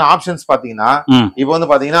பாத்தீங்கன்னா ஆப்ஷன்ஸ் பாத்தீங்கன்னா இப்போ வந்து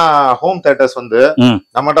பாத்தீங்கன்னா ஹோம் தியேட்டர்ஸ் வந்து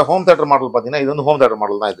நம்மகிட்ட ஹோம் தியேட்டர் மாடல் பாத்தீங்கன்னா இது வந்து ஹோம் தியேட்டர்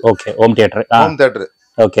மாடல் தான் இது. Okay. Home theatre.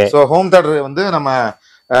 Okay. So home theatre வந்து நம்ம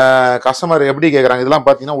கஸ்டமர் எப்படி கேக்குறாங்க இதெல்லாம்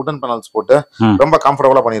பாத்தீங்கன்னா வுடன் பேனல்ஸ் போட்டு ரொம்ப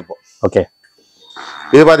கம்ஃபர்டபுளா பண்ணிருப்போம். ஓகே.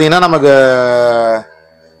 இது பாத்தீங்கன்னா நமக்கு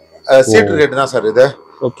சீட் ரேட் தான் சார். இது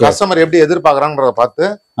கஸ்டமர் எப்படி எதிர்பார்க்கறாங்கன்றத பார்த்து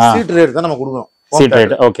சீட் ரேட் தான் நம்ம கொடுக்கணும். Seat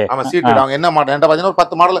rate. ஓகே. ஆமா, சீட் ரேட். அவங்க என்ன மாடல் என்கிட்ட பாத்தீங்கன்னா ஒரு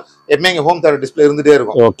 10 மாடல் எப்பவுமே இங்க ஹோம் தியேட்டர் டிஸ்ப்ளே இருந்துட்டே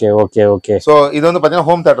இருக்கும். Okay okay okay. சோ இது வந்து பாத்தீங்கன்னா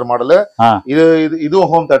ஹோம் தியேட்டர் மாடல். இதுவும்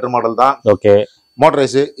ஹோம் தியேட்டர் மாடல் தான். ஓகே.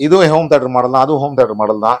 மோட்டரைஸ் இதுவும் ஹோம் தியேட்டர் மாடல் தான். அதுவும் ஹோம் தியேட்டர்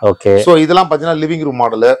மாடல் தான். ஓகே. சோ இதெல்லாம் பாத்தீங்கன்னா living room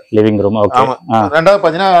model. Living room. Okay. ரெண்டாவது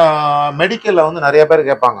பாத்தீங்கன்னா மெடிக்கல்ல வந்து நிறைய பேர்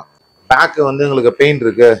கேட்பாங்க, பேக் வந்து உங்களுக்கு பெயின்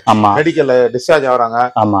இருக்கு, மெடிக்கல்ல டிஸ்சார்ஜ் ஆகுறாங்க,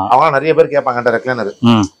 அவங்க நிறைய பேர் கேட்பாங்க ரெக்லைனர்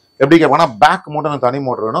எப்படி கேட்பாங்கன்னா பேக் மோட்டர் தனி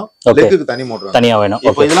மோட்டர் வேணும், லெக்குக்கு தனி மோட்டர் தனியா வேணும்.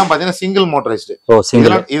 இப்போ இதெல்லாம் பாத்தீங்கன்னா சிங்கிள் மோட்டரைஸ்டு.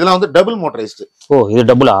 இதெல்லாம் வந்து டபுள் மோட்டரைஸ்டு. ஓ, இது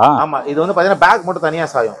டபுளா? ஆமா, இது வந்து பாத்தீங்கன்னா பேக் மட்டும் தனியா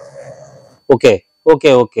சாயும். Okay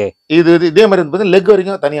okay okay. இது இதே மாதிரி வந்து லெக்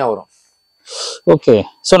வரைக்கும் தனியா வரும். ஓகே.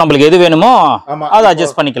 சோ நம்மளுக்கு எது வேணுமோ அதை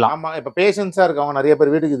அட்ஜஸ்ட் பண்ணிக்கலாம். ஆமா, இப்ப பேஷன்ஸா இருக்கவங்க நிறைய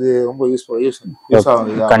பேர் வீட்டுக்கு இது ரொம்ப யூஸ்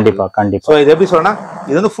ஆகும். கண்டிப்பா கண்டிப்பா. சோ இது எப்படி சொல்றேன்னா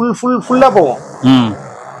இது வந்து ஃபுல்லா போகும்.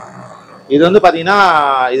 இது வந்து பாத்தீங்கன்னா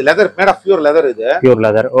இது leather, made of pure leather. இது பியூர்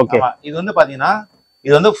லெதர். ஓகே. இது வந்து பாத்தீங்கன்னா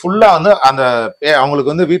இது வந்து ஃபுல்லா வந்து அந்த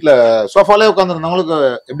அவங்களுக்கு வந்து வீட்டுல சோஃபாலே உட்காந்துருந்தவங்களுக்கு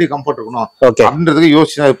எப்படி கம்ஃபர்ட் இருக்கணும் அப்படின்றதுக்கு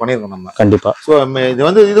யோசிச்சு தான் இது பண்ணிருக்கோம் நம்ம. கண்டிப்பா. சோ இது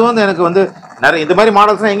வந்து எனக்கு வந்து நிறைய இந்த மாதிரி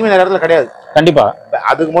மாடல்ஸ் எங்கேயுமே நிறைய இடத்துல கிடையாது. கண்டிப்பா.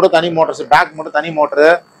 அதுக்கு மட்டும் தனி மோட்டர்ஸ், பேக் மட்டும் தனி மோட்டர்,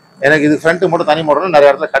 எனக்கு இது ஃப்ரண்ட் மட்டும் தனி மோட்டர்னு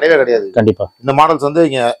நிறைய இடத்துல கிடையவே கிடையாது. கண்டிப்பா. இந்த மாடல்ஸ் வந்து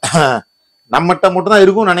இங்க நம்மகிட்ட மட்டும் தான்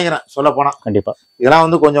இருக்கும்னு நினைக்கிறேன் சொல்ல போனா. கண்டிப்பா. இதெல்லாம்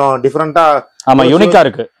வந்து கொஞ்சம் டிஃபரெண்டா, ஆமா, யூனிக்கா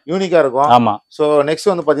இருக்கும். ஆமா. சோ நெக்ஸ்ட்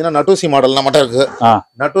வந்து பாத்தீங்கன்னா நட்டூசி மாடல் நம்மகிட்ட இருக்கு.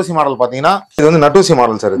 நட்டூசி மாடல் பாத்தீங்கன்னா இது வந்து நட்டூசி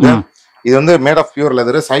மாடல் சார். இது வந்து மேட் ஆஃப் பியூர்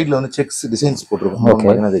லெதர். சைடுல வந்து செக்ஸ் டிசைன்ஸ் போட்டுருக்கும்,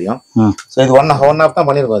 பாத்தீங்கன்னா தெரியும். சோ இது ஒன் ஹாஃப் தான்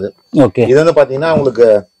பண்ணிருக்கும் அது. ஓகே. இது வந்து பாத்தீங்கன்னா உங்களுக்கு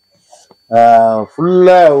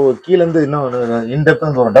ஃபுல்லா கீழ இருந்து இன்னும்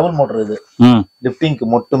இன்டெப்த் ஒரு டபுள் மோட்டர். இது லிஃப்டிங்க்கு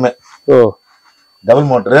மட்டுமே டபுள்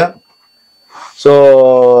மோட்டர். சோ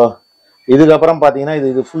இதுக்கப்புறம் பாத்தீங்கன்னா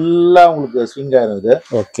இது ஃபுல்லா உங்களுக்கு ஸ்விங் ஆயிரும். இது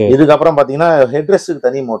ஓகே. இதுக்கப்புறம் பாத்தீங்கன்னா ஹெட் ரெஸ்ட்க்கு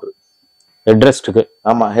தனி மோட்டர். ஹெட் ரெஸ்ட்க்கு?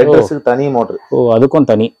 ஆமா, ஹெட் ரெஸ்ட்க்கு தனி மோட்டர். ஓ, அதுக்கும்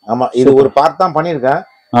தனி. ஆமா, இது ஒரு பார்ட் தான் பண்ணிருக்கேன்.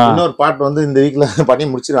 இன்னொரு பார்ட் வந்து இந்த வீக்ல பண்ணி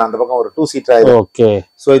முடிச்சிருவேன். அந்த பக்கம் ஒரு 2 சீட்டர் ஆயிரும். ஓகே.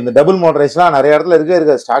 சோ இந்த டபுள் மோட்டரைஸ்லாம் நிறைய இடத்துல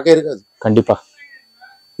இருக்காது, ஸ்டாக்கே இருக்காது. கண்டிப்பா.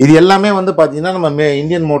 இது எல்லாமே வந்து பாத்தீங்கன்னா நம்ம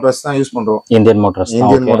இந்தியன் மோட்டர்ஸ் தான் யூஸ் பண்றோம். இந்தியன்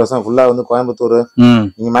மோட்டர்ஸ் தான் ஃபுல்லா வந்து கோயம்புத்தூர்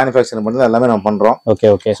இங்க மேனுஃபேக்சரிங் பண்ணி எல்லாமே நம்ம பண்றோம். Okay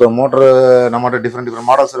okay. சோ மோட்டர் நம்மகிட்ட டிஃபரெண்ட்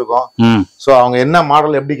மாடல்ஸ் இருக்கும். சோ அவங்க என்ன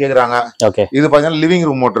மாடல் எப்படி கேக்குறாங்க. ஓகே. இது பாத்தீங்கன்னா லிவிங்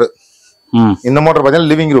ரூம் மோட்டர். இந்த மோட்டர்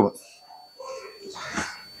பாத்தீங்கன்னா living room.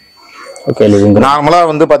 Okay. Living room நார்மலா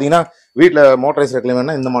வந்து பாத்தீங்கன்னா வீட்ல மோட்டரைஸ்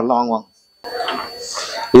ரெக்லைனர் இந்த மாடல் வாங்குவாங்க.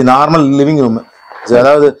 இது நார்மல் லிவிங் ரூம்.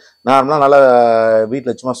 அதாவது நார்மலா நல்ல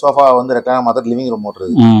வீட்டுல சும்மா சோஃபா வந்து ரெக்லைனர் மாத்திரம் லிவிங் ரூம்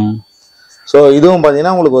மோட்டர். சோ இதுவும்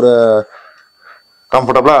பாத்தீங்கன்னா உங்களுக்கு ஒரு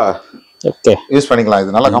கம்ஃபர்டபுளா யூஸ் பண்ணிக்கலாம்.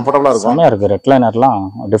 இது நல்லா கம்ஃபர்டபுளா இருக்கும். ரெக்லைனர்லாம்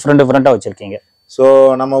டிஃபரெண்டா வச்சிருக்கீங்க. சோ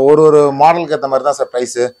நம்ம ஒரு மாடலுக்கு ஏத்த மாதிரி தான் சார்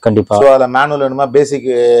பிரைஸ். கண்டிப்பா. சோ அதுல மேனுவல் வேணுமா, பேசிக்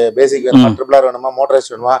வேணுமா, ட்ரிபிள் வேணுமா, மோட்டரைஸ்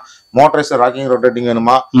வேணுமா, மோட்டரைஸ் ராக்கிங் ரொட்டேட்டிங்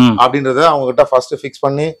வேணுமா அப்படின்றத அவங்க கிட்ட ஃபர்ஸ்ட் ஃபிக்ஸ்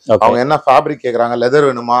பண்ணி அவங்க என்ன ஃபேப்ரிக் கேக்குறாங்க, லெதர்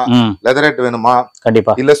வேணுமா, லெதரேட் வேணுமா,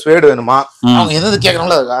 கண்டிப்பா, இல்ல ஸ்வேட் வேணுமா, அவங்க எது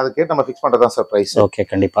கேக்குறாங்களோ அதை கேட்டு நம்ம ஃபிக்ஸ் பண்றதா சார் பிரைஸ். ஓகே.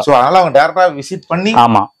 கண்டிப்பா. சோ அதனால அவங்க டைரக்டா விசிட் பண்ணி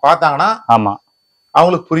பார்த்தாங்கன்னா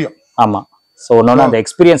அவங்களுக்கு புரியும். ஆமா. சோ ஒன்னொன்னு அந்த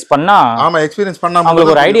எக்ஸ்பீரியன்ஸ் பண்ணா, எக்ஸ்பீரியன்ஸ் பண்ணா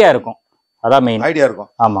அவங்களுக்கு ஒரு ஐடியா இருக்கும். அதான் மெயின் ஐடியா இருக்கும்.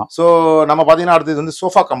 ஆமா. சோ நம்ம பாத்தீங்கன்னா அடுத்து வந்து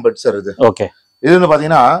சோஃபா கம்பெட் சார். இது ஓகே. இது வந்து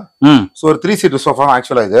பாத்தீங்கன்னா சோ ஒரு 3 சீட் சோஃபா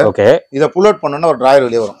ஆக்சுவலா. இது ஓகே. இத புல் அவுட் பண்ணனும்னா ஒரு டிராயர்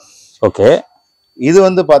வெளிய வரும். ஓகே. இது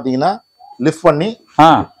வந்து பாத்தீங்கன்னா லிஃப்ட் பண்ணி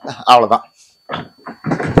அவ்வளவுதான்.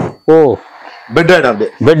 ஓ, பெட் ஆயிடும்.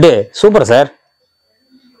 அப்படியே பெட். Super sir.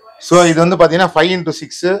 சோ இது வந்து பாத்தீங்கன்னா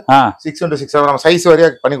 5x6 6x6 நம்ம சைஸ் வரையா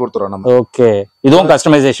பண்ணி கொடுத்துறோம் நம்ம. ஓகே, இதுவும்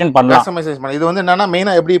கஸ்டமைசேஷன் பண்ணலாம். கஸ்டமைசேஷன் பண்ணி இது வந்து என்னன்னா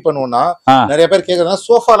மெயினா எப்படி பண்ணுவோம்னா, நிறைய பேர் கேக்குறாங்க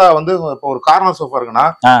சோஃபால வந்து இப்போ ஒரு கார்னர் சோஃபா இருக்குன்னா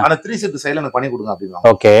அந்த 3 சீட் சைடுல எனக்கு பண்ணி கொடுங்க அப்படின்னா.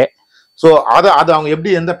 ஓகே, சோ அது அவங்க எப்படி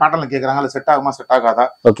எந்த பேட்டர்ன்ல கேக்குறாங்க, அது செட் ஆகுமா செட் ஆகாதா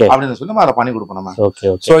அப்படின்னு சொல்லி நம்ம அதை பண்ணி கொடுப்போம் நம்ம. Okay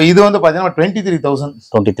okay. சோ இது வந்து பாத்தீங்கன்னா 23000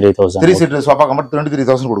 3 சீட் சோஃபா கம்பெனி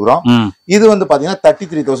 23000 கொடுக்குறோம். இது வந்து பாத்தீங்கன்னா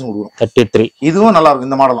 33000 கொடுக்குறோம். 33 இதுவும் நல்லா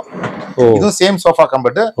இருக்கும் இந்த மாடலும். இதுவும் same sofa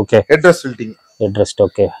company. Okay, headrest tilting headrest.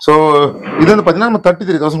 Okay, so இது வந்து பாத்தீங்கன்னா நம்ம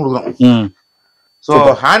 33000 கொடுக்குறோம். சோ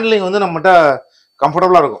ஹேண்ட்லிங் வந்து நம்மகிட்ட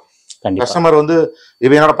கம்ஃபர்டபுளா இருக்கும். கஸ்டமர் வந்து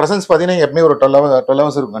இப்ப என்னோட பிரசன்ஸ் பாத்தீங்கன்னா எப்பவுமே ஒரு 12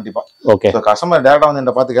 hours இருக்கும் கண்டிப்பா. ஓகே, சோ கஸ்டமர் டைரக்டா வந்து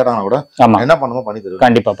என்ன பார்த்து கேட்டாங்கன்னா கூட என்ன பண்ணுமோ பண்ணி தருவோம்.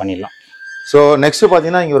 கண்டிப்பா பண்ணிடலாம். சோ நெக்ஸ்ட்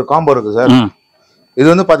பாத்தீங்கன்னா இங்க ஒரு காம்போ இருக்கு சார். இது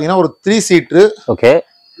வந்து பாத்தீங்கன்னா ஒரு 3 சீட்டர். ஓகே,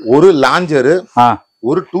 ஒரு லாஞ்சர்,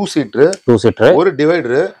 ஒரு 2 சீட்டர், ஒரு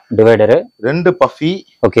டிவைடர், 2 பஃபி.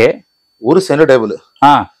 ஓகே, ஒரு சென்டர் டேபிள்.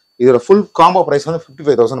 இதோட ஃபுல் காம்போ பிரைஸ் வந்து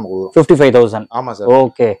 55000 நம்ம கொடுக்குறோம். 55000. ஆமா சார்.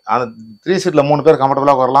 ஓகே, அந்த 3 சீட்ல 3 பேர்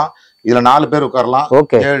கம்ஃபர்டபுளா உட்காரலாம். இதுல 4 பேர் உட்காரலாம்.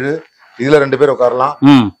 7 இதுல 2 பேர் உட்காரலாம்.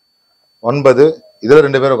 9 இதுல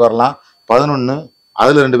 2 பேர் உட்காரலாம். 11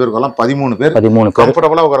 அதுல 2 பேர் உட்காரலாம். 13 பேர்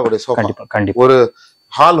கம்ஃபர்டபுளா உட்காரக்கூடிய சோஃபா. கண்டிப்பா ஒரு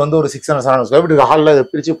ஹால் வந்து ஒரு 600-700 ஸ்கொயர் ஃபீட் ஹால்ல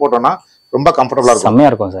பிரிச்சு போட்டோம்னா ரொம்ப கம்ஃபர்டபுளா இருக்கும். செமையா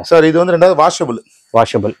இருக்கும் சார். சார் இது வந்து ரெண்டாவது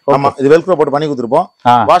வாஷபிள். ஆமா, இது வெல்க்ரோ போட்டு பண்ணி கொடுத்துருப்போம்.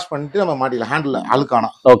 வாஷ் பண்ணிட்டு நம்ம மாட்டிக்கலாம் ஹேண்டில்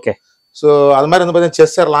அழுக்கானா. ஓகே, சோ அது மாதிரி வந்து பாத்தீங்கன்னா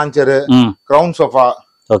Chester, launcher, crown sofa.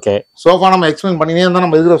 Okay, sofa நம்ம எக்ஸ்பிளைன் பண்ணினே இருந்தா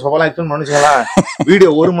நம்ம இருக்கிற சோஃபாலாம் எக்ஸ்பிளைன் பண்ணிச்சீங்களா வீடியோ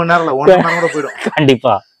 1 மணி நேரம் இல்ல 1 மணி நேரம் கூட போயிடும்.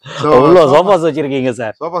 கண்டிப்பா அவ்வளவு சோஃபாஸ் வச்சிருக்கீங்க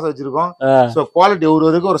சார். சோஃபாஸ் வச்சிருக்கோம். சோ குவாலிட்டி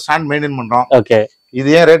ஒரு ஸ்டாண்ட் மெயின்டைன் பண்றோம். ஓகே, இது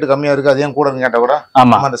ஏன் ரேட் கம்மியா இருக்கு அது ஏன் கூடன்னு கேட்டா கூட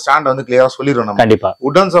நம்ம அந்த ஸ்டாண்ட் வந்து கிளியரா சொல்லிடுறோம் நம்ம. கண்டிப்பா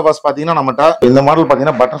வுடன் சோஃபாஸ் பாத்தீங்கன்னா நம்மட்ட இந்த மாடல்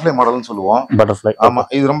பாத்தீங்கன்னா பட்டர்ஃப்ளை மாடல்னு சொல்லுவோம். பட்டர்ஃப்ளை. ஆமா,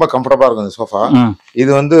 இது ரொம்ப கம்ஃபர்டபுளா இருக்கும் இந்த சோஃபா.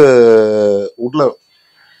 இது வந்து வுட்ல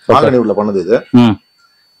மாங்கனி வுட்ல பண்ணுது இது.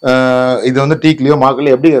 இது வந்து டீக்லயோ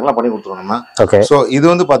மார்க்கெட்லயோ எப்படி கேட்கலாம் பண்ணி கொடுத்துருவோம் நம்ம. ஓகே, சோ இது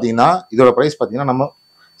வந்து பாத்தீங்கன்னா இதோட பிரைஸ் பாத்தீங்கன்னா நம்ம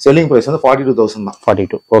செல்லிங் பிரைஸ் வந்து 42000 தான்.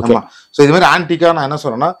 42. ஓகே, சோ இது மாதிரி ஆன்டிக்கா நான் என்ன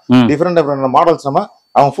சொல்றேன்னா டிஃபரெண்ட் மாடல்ஸ் நம்ம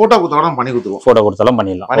அவங்க போட்டோ கொடுத்தாலும் பண்ணி கொடுத்துருவோம். போட்டோ கொடுத்தாலும்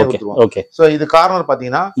பண்ணிடலாம். ஓகே, சோ இது கார்னர்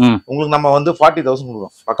பாத்தீங்கன்னா உங்களுக்கு நம்ம வந்து 40000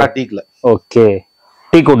 கொடுக்குறோம் பக்கா டீக்ல. ஓகே,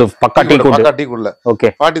 பக்கா டீக்குள்ள. ஓகே,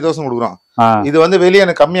 40000 கொடுக்குறோம். இது வந்து வெளியே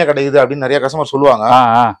எனக்கு கம்மியா கிடைக்குது அப்படின்னு நிறைய கஸ்டமர் சொல்லுவாங்க.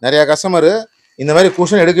 நிறைய கஸ்டமர் இந்த மாதிரி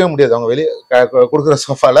குஷன் எடுக்கவே முடியாது அவங்க வெளியே கொடுக்குற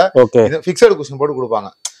சோஃபால. ஃபிக்ஸட் குஷன் போட்டு கொடுப்பாங்க.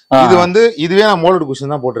 இது வந்து இதுவே நான் மோல்டட்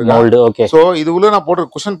குஷன் தான் போட்டிருக்கேன். ஓகே, சோ இது உள்ள நான் போட்ட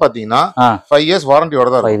குஷன் பாத்தீங்கன்னா 5 years வாரண்டியோட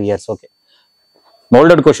தான். 5 years. ஓகே,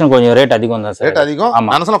 மோல்டட் குஷன் கொஞ்சம் ரேட் அதிகம் தான் சார். ரேட் அதிகம்.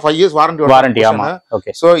 நான் சொன்ன 5 years வாரண்டி. ஆமா.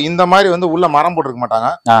 ஓகே, சோ இந்த மாதிரி வந்து உள்ள மரம் போட்டுருக்க மாட்டாங்க.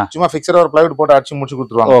 சும்மா ஃபிக்ஸடா ஒரு பிளைவுட் போட்டு அடிச்சு முடிச்சு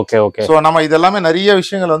கொடுத்துருவாங்க. ஓகே ஓகே, சோ நம்ம இதெல்லாமே நிறைய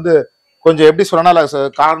விஷயங்கள் வந்து கொஞ்சம் எப்படி சொல்லனா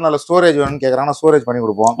கார்னர்ல ஸ்டோரேஜ் வேணும்னு கேக்குறாங்கன்னா ஸ்டோரேஜ் பண்ணி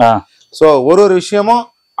கொடுப்போம். சோ ஒரு விஷயமும்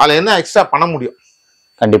அதுல என்ன எக்ஸ்ட்ரா பண்ண முடியும்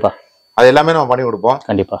கண்டிப்பா அது எல்லாமே நம்ம பண்ணி கொடுப்போம்.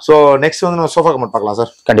 கண்டிப்பா. சோ நெக்ஸ்ட் வந்து நம்ம சோஃபா கமெண்ட் பார்க்கலாம்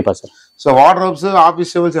சார். கண்டிப்பா sir. So wardrobes,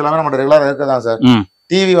 office tables எல்லாமே நம்ம ரெகுலரா இருக்கதா சார்.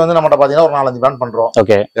 டிவி வந்து நம்ம பாத்தீங்கன்னா ஒரு 4-5 பிராண்ட் பண்றோம்.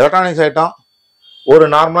 ஓகே, எலக்ட்ரானிக்ஸ் ஐட்டம் ஒரு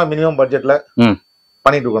நார்மலா மினிமம் பட்ஜெட்ல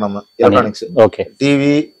பண்ணிட்டு இருக்கோம் நம்ம electronics. Okay,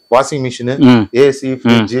 TV, washing machine, AC,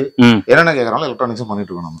 fridge என்னென்ன கேக்குறாங்களோ எலக்ட்ரானிக்ஸ்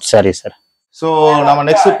பண்ணிட்டு இருக்கோம் நம்ம. சரி சார். சோ நம்ம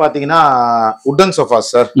நெக்ஸ்ட் பாத்தீங்கன்னா வுடன்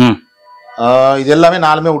சோஃபாஸ் சார். இது எல்லாமே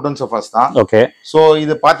 4மே வுடன் சோஃபாஸ் தான். ஓகே, சோ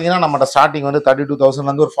இது பாத்தீங்கன்னா நம்ம ஸ்டார்டிங் வந்து 32,000 ல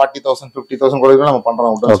இருந்து ஒரு 40,000 50,000 வரைக்கும் நம்ம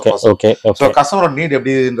பண்றோம் வுடன் சோஃபாஸ். ஓகே, சோ கஸ்டமரோட நீட்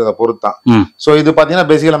எப்படின்றத பொறுத்து தான். சோ இது பாத்தீங்கன்னா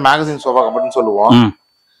பேசிக்கலா மேகசின் சோஃபா கம்பெனின்னு சொல்லுவோம்.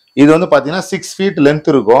 இது வந்து பாத்தீங்கன்னா 6 feet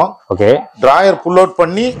லென்த் இருக்கும். ஓகே, டிராயர் புல் அவுட்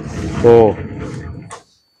பண்ணி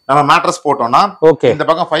நம்ம மேட்ரஸ் போட்டோம்னா இந்த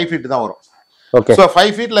பக்கம் 5 feet தான் வரும். ஓகே, சோ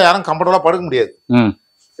 5 feet ல யாரும் கம்ஃபர்டபுளா படுக்க முடியாது.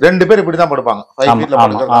 2 பேர் இப்படிதான் படுப்பாங்க 5 feet ல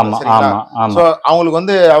படுக்கிறது. சரிங்களா? சோ அவங்களுக்கு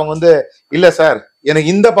வந்து அவங்க வந்து இல்ல சார்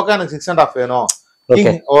எனக்கு இந்த பக்கம் எனக்கு 6.5 வேணும்,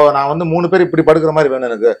 நான் வந்து 3 பேர் இப்படி படுக்கிற மாதிரி வேணும்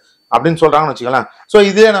எனக்கு அப்படின்னு சொல்றாங்கன்னு வச்சுக்கலாம். சோ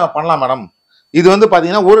இதே நம்ம பண்ணலாம் மேடம். இது வந்து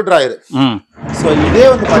பாத்தீங்கன்னா ஒரு டிராயர். சோ இதே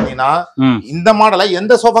வந்து பாத்தீங்கன்னா இந்த மாடலை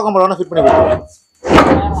எந்த சோஃபா கம்பெனி வேணா ஃபிட் பண்ணி வைக்கலாம்.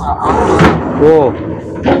 ஓ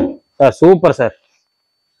சார், சூப்பர் சார்.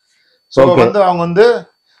 சோ வந்து அவங்க வந்து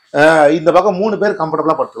இந்த பக்கம் 3 பேர்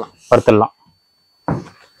கம்ஃபர்டபுளா படுத்துடலாம்.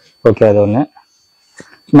 ஓகே, அது ஒண்ணு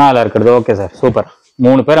மேல இருக்கிறது. Okay sir, super.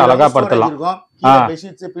 3 பேர் அழகா படுத்துடலாம்.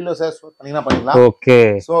 பெட்ஷீட்ஸ், பில்லோஸ் பண்ணிக்கலாம். ஓகே,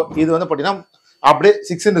 சோ இது வந்து பாத்தீங்கன்னா அப்படியே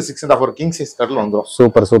 6x6 ஒரு கிங் சைஸ் கட்டில் வந்துரும்.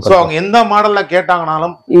 Super super. சோ அவங்க எந்த மாடல்ல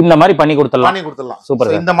கேட்டாங்கனாலும் இந்த மாதிரி பண்ணி கொடுத்துடலாம்.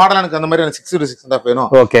 சூப்பர். இந்த மாடல் எனக்கு அந்த மாதிரி 6x6 வேணும்,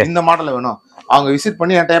 இந்த மாடல்ல வேணும், அவங்க விசிட்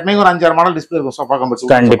பண்ணி என்கிட்ட எப்பயும் ஒரு 5-6 மாடல் டிஸ்ப்ளே இருக்கும் சோஃபா கம்பெனி.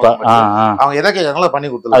 கண்டிப்பா அவங்க எதை கேட்கறாங்களோ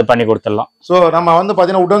பண்ணி கொடுத்துடலாம். சோ நம்ம வந்து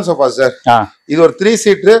பாத்தீங்கன்னா வுடன் சோஃபா சார். இது ஒரு 3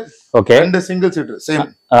 seater ஓகே ரெண்டு சிங்கிள் சீட் சேம்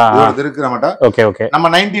இருக்கு நம்மட்ட. ஓகே ஓகே நம்ம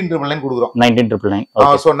 19,999 கொடுக்குறோம்.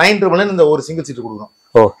 19,999. சோ 9,999 இந்த ஒரு சிங்கிள் சீட் கொடுக்குறோம்.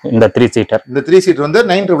 ஓ இந்த 3 சீட்டர். இந்த 3 சீட் வந்து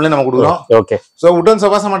 9,999 நம்ம கொடுக்குறோம். ஓகே. சோ உடன்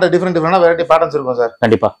சோஃபாஸ் நம்மட்ட டிஃபரெண்ட் வெரைட்டி பேட்டர்ன்ஸ் இருக்கும் சார்.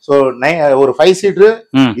 கண்டிப்பா. சோ ஒரு 5 சீட்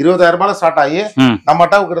 20,000 ரூபாயில ஸ்டார்ட் ஆகி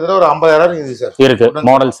நம்மட்ட கிட்டத்தட்ட ஒரு 50,000 இருக்கு சார். இருக்கு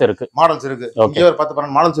மாடல்ஸ் இருக்கு. இங்க ஒரு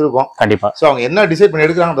 10-12 மாடல்ஸ் இருக்கும். கண்டிப்பா. சோ அவங்க என்ன டிசைட் பண்ணி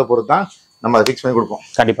எடுக்கறாங்கன்றத பொறுத்து தான் நம்ம அதை ஃபிக்ஸ் பண்ணி கொடுப்போம்.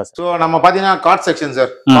 கண்டிப்பா சார். சோ நம்ம பாத்தீங்கன்னா God section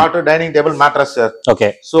sir. God, dining table, mattress sir. Okay.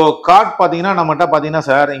 So God பாத்தீங்கன்னா நம்மட்ட பாத்தீங்கன்னா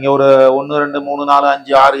சார் இங்க ஒரு 1 2 3 4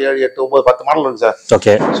 5 6 7 8 9 10 மாடல் இருக்கு சார்.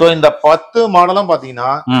 ஓகே. சோ இந்த 10 மாடலும் பாத்தீங்கன்னா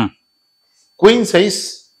குயின் சைஸ்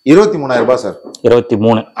 23,000 ரூபாய் சார்.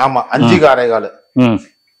 23. ஆமா 5 6.25.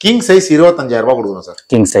 கிங் சைஸ் 25,000 ரூபாய் கொடுக்குறோம் சார்.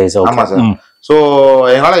 King size. ஆமா சார். சோ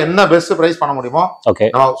எங்களால என்ன பெஸ்ட் பிரைஸ் பண்ண முடியுமோ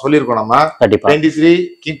நம்ம சொல்லிருக்கோம். நம்ம 23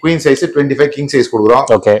 குயின் சைஸ், 25 கிங் சைஸ் கொடுக்குறோம்.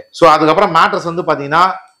 ஓகே. சோ அதுக்கப்புறம் மேட்ரஸ் வந்து பாத்தீங்கன்னா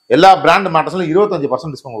எல்லா பிராண்ட் மேட்ரஸ்ல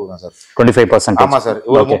 25% டிஸ்கவுண்ட் கொடுக்குறோம் சார். 25%. ஆமா சார்.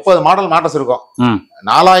 ஒரு 30 மாடல் மேட்ரஸ் இருக்கும்.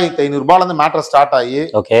 4,500 ரூபாயில இருந்து மேட்ரஸ் ஸ்டார்ட் ஆகி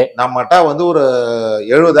நம்மகிட்ட வந்து ஒரு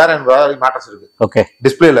 70,000 வரைக்கும் மேட்ரஸ் இருக்கு. ஓகே.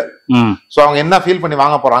 டிஸ்பிளேல. சோ அவங்க என்ன ஃபீல் பண்ணி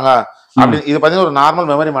வாங்க போறாங்க அப்படி. இது பாத்தீங்கன்னா ஒரு நார்மல்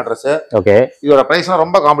மெமரி மேட்ரஸ். ஓகே. இதோட பிரைஸ்லாம்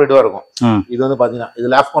ரொம்ப காம்படிட்டிவா இருக்கும். இது வந்து பாத்தீங்கன்னா இது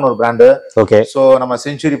லாஃப்கான் ஒரு பிராண்ட். ஓகே. சோ நம்ம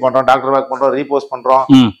செஞ்சுரி பண்றோம், டாக்டர் பேக் பண்றோம், ரீபோஸ் பண்றோம்,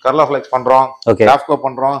 கர்லா ஃபிளெக்ஸ் பண்றோம், லாஃப்கோ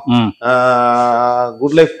பண்றோம்,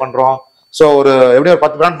 குட் லைஃப் பண்றோம். சோ ஒரு எப்படி ஒரு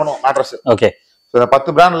 10 பிராண்ட் பண்ணுவோம் மேட்ரஸ். ஓகே. சோ இந்த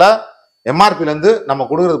 10 பிராண்ட்ல எம்ஆர்பி ல இருந்து நம்ம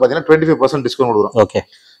கொடுக்கிறது பாத்தீங்கன்னா 25% டிஸ்கவுண்ட் கொடுக்குறோம். ஓகே.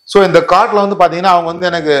 சோ இந்த கார்ட்ல வந்து பாத்தீங்கன்னா அவங்க வந்து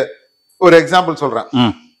எனக்கு ஒரு எக்ஸாம்பிள் சொல்றேன்.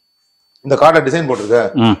 இந்த கார்ட்ல டிசைன் போட்டுருக்கு,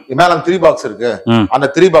 மேல 3 பாக்ஸ் இருக்கு, அந்த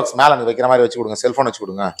 3 பாக்ஸ் மேல அங்க வைக்கிற மாதிரி வச்சு கொடுங்க, செல்போன் வச்சு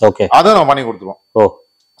கொடுங்க. ஓகே. அதை நம்ம பண்ணி கொடுத்துருவோம். ஓ.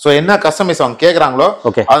 சோ என்ன கஸ்டமைஸ் அவங்க கேக்குறாங்களோ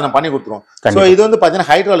அதை நம்ம பண்ணி கொடுத்துருவோம். சோ இது வந்து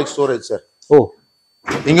பாத்தீங்கன்னா ஹைட்ராலிக் ஸ்டோரேஜ் சார். ஓ.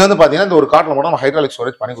 இங்க வந்து பாத்தீங்கன்னா இந்த ஒரு கார்ட்ல மட்டும் நம்ம ஹைட்ராலிக்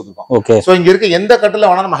ஸ்டோரேஜ் பண்ணி கொடுத்துருக்கோம். ஓகே. சோ இங்க இருக்க எந்த கட்டில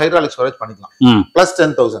வேணா நம்ம ஹைட்ராலிக் ஸ்டோரேஜ் பண்ணிக்கலாம். பிளஸ்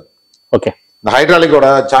 10,000. ஓகே. இந்த ஹைட்ராலிக்கோட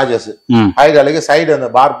சார்ஜஸ், ஹைட்ராலிக் சைடு அந்த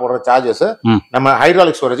பார் போடுற சார்ஜஸ், நம்ம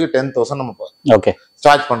ஹைட்ராலிக் ஸ்டோரேஜ் 10,000 நம்ம ஓகே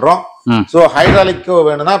சார்ஜ் பண்றோம். சோ ஹைட்ராலிக்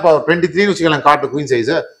வேணும்னா இப்போ 23 வச்சுக்கலாம் கார்ட் குயின்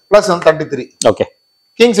சைஸ், பிளஸ் வந்து 33. ஓகே.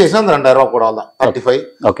 கிங் சைஸ் வந்து 2,000 ரூபாய் கூட தான் 35.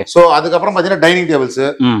 ஓகே. சோ அதுக்கப்புறம் பாத்தீங்கன்னா டைனிங் டேபிள்ஸ்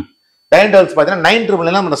பாத்தீங்கன்னா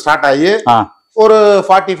 9,999 நம்ம ஸ்டார்ட் ஆகி ஒரு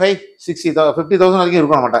 45 60 50,000 வரைக்கும்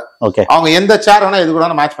இருக்கும் நம்மட்ட. ஓகே. அவங்க எந்த சேர் வேணா இது கூட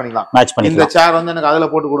மேட்ச் பண்ணிக்கலாம். இந்த சேர் வந்து எனக்கு அதுல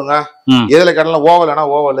போட்டு கொடுங்க, எதுல கேட்டாலும் ஓவல் வேணா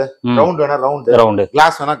ஓவல், ரவுண்ட் வேணா ரவுண்ட்,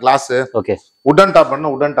 கிளாஸ் வேணா கிளாஸ். ஓகே. உடன் டாப்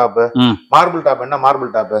வேணா உடன் டாப், மார்பிள் டாப் வேணா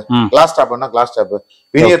மார்பிள் டாப், கிளாஸ் டாப் வேணா கிளாஸ் டாப்,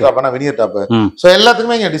 வினியர் டாப் வேணா வினியர் டாப். சோ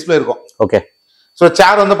எல்லாத்துக்குமே இங்க டிஸ்ப்ளே இருக்கும். ஓகே. சோ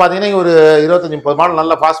சேர் வந்து பாத்தீங்கன்னா ஒரு 25-30 மாடல்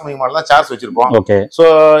நல்ல ஃபாஸ்ட் மூவிங் மாடல் தான் சேர்ஸ் வச்சிருப்போம். ஓகே. சோ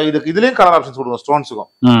இதுலயும் கலர் ஆப்ஷன்ஸ் கொடுக்கும். ஸ்டோன்ஸுக்கும்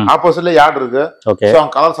ஆப்போசிட்ல யார்ட் இருக்கு. சோ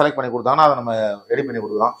அவங்க கலர் செலக்ட் பண்ணி கொடுத்தாங்கன்னா அதை நம்ம ரெடி பண்ணி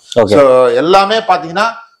கொடுக்குறோம். சோ எல்லாமே பாத்தீங்கன்னா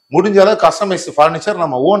முடிஞ்ச அளவு கஸ்டமைஸ் ஃபர்னிச்சர்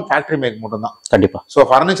நம்ம ஓன் ஃபேக்டரி மேக் மட்டும் தான். கண்டிப்பா. சோ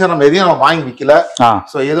ஃபர்னிச்சர் நம்ம எதையும் நம்ம வாங்கி விக்கல,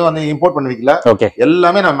 சோ எதுவும் வந்து இம்போர்ட் பண்ணி விக்கல. ஓகே.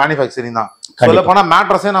 எல்லாமே நம்ம மேனுஃபேக்சரிங் தான். சொல்ல போனா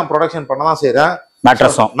மேட்ரஸே நான் ப்ரொடக்ஷன் பண்ண தான் செய்யறேன்.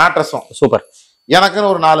 மேட்ரஸும் சூப்பர். எனக்குன்னு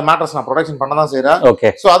ஒரு 4 மேட்ரஸ் நான் ப்ரொடக்ஷன் பண்ண தான் செய்யறேன். ஓகே.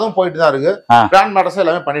 சோ அதுவும் போயிட்டு தான் இருக்கு. பிராண்ட் மேட்ரஸ்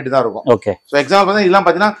எல்லாமே பண்ணிட்டு தான் இருக்கும். ஓகே. சோ எக்ஸாம்பிள் வந்து இதெல்லாம்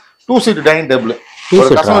பாத்தீங்கன்னா 2 சீட் டைனிங் டேபிள். ஒரு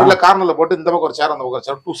கஸ்டமர்ல கார்னர்ல போட்டு இந்த பக்கம் ஒரு சேர் அந்த பக்கம் ஒரு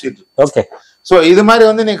சேர் 2 சீட். ஓகே. சோ இது மாதிரி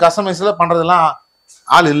வந்து நீங்க கஸ்டமைஸ்ல பண்றதெல்லாம்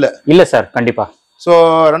ஆள் இல்ல சார். கண்டிப்பா. சோ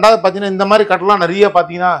ரெண்டாவது பாத்தீங்கன்னா இந்த மாதிரி கட்டலாம் நிறைய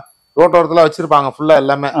பாத்தீங்கன்னா ரோட்டோரத்துல வச்சிருப்பாங்க ஃபுல்லா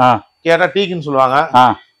எல்லாமே. கேட்டா டீக்குன்னு சொல்லுவாங்க.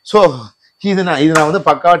 சோ இது நான் வந்து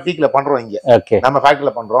பக்காவா டீக்ல பண்றோம் இங்க. நம்ம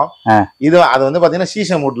ஃபேக்டரியில பண்றோம். இது அது வந்து பாத்தீங்கன்னா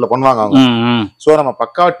சீசம் மூட்ல பண்ணுவாங்க அவங்க. சோ நம்ம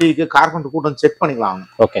பக்காவா டீக்கு கார்பெண்டர் கூட்டம் செக் பண்ணிக்கலாம் அவங்க.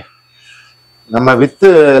 ஓகே. நம்ம வித்து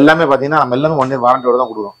எல்லாமே பாத்தீங்கன்னா நம்ம எல்லாமே 1 இயர் வாரண்டியோட தான்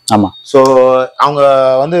கொடுக்குறோம். ஆமா. சோ அவங்க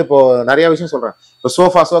வந்து இப்போ நிறைய விஷயம் சொல்றேன். இப்போ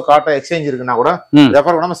சோஃபாஸோ காட்டோ எக்ஸ்சேஞ்ச் இருக்குன்னா கூட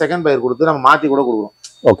ரெஃபர் பண்ணாம செகண்ட் பையர் கொடுத்து நம்ம மாத்தி கூட கொடுக்குறோம்.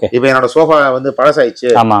 ஓகே. இப்போ என்னோட சோஃபா வந்து பழசாயிடுச்சு,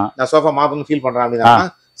 நான் சோஃபா மாத்தணும்னு ஃபீல் பண்றேன் அப்படின்னா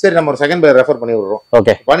சரி நம்ம ஒரு செகண்ட் பையர் ரெஃபர் பண்ணி விடுறோம்.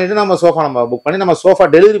 ஓகே. பண்ணிட்டு நம்ம சோஃபா நம்ம புக் பண்ணி நம்ம சோஃபா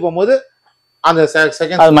டெலிவரி போகும்போது அந்த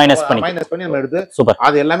செகண்ட் மைனஸ் பண்ணி நம்ம எடுத்து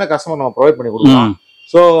அது எல்லாமே கஸ்டமர் நம்ம ப்ரொவைட் பண்ணி கொடுக்குறோம்.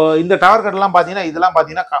 சோ இந்த டவர் கட் எல்லாம் பாத்தீங்கன்னா இதெல்லாம்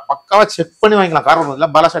பாத்தீங்கன்னா பக்காவா செக் பண்ணி வாங்கிக்கலாம்.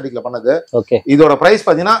 கார்பன் பாலாஸ்டாட்டிக்ல பண்ணது. ஓகே. இதோட பிரைஸ்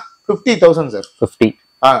பாத்தீங்கன்னா 50,000 சார். 50.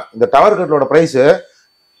 இந்த டவர் கட்டோட பிரைஸ்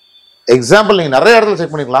எக்ஸாம்பிள் நீங்க நிறைய இடத்துல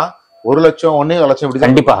செக் பண்ணிக்கலாம். 1 லட்சம் 1.5 லட்சம் இப்படி.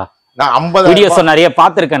 கண்டிப்பா. நான் 50 வீடியோஸ் நிறைய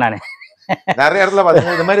பாத்துர்க்கேன் நானு. நிறைய இடத்துல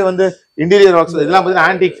பாத்தீங்கன்னா இந்த மாதிரி வந்து இன்டீரியர் ஒர்க்ஸ் இதெல்லாம் பாத்தீங்கன்னா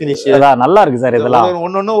ஆன்டிக் ஃபினிஷ் நல்லா இருக்கு சார். இதெல்லாம்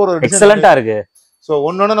ஒன்னொன்னு ஒரு எக்ஸலென்ட்டா இருக்கு. சோ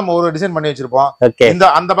ஒன்னொன்னு நம்ம ஒரு டிசைன் பண்ணி வச்சிருப்போம். இந்த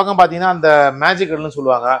அந்த பக்கம் பாத்தீங்கன்னா அந்த மேஜிக் கட்னு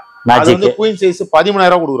சொல்லுவாங்க. அது வந்து குயின் சைஸ்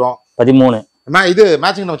 13,000 கொடுக்குறோம். 13. இது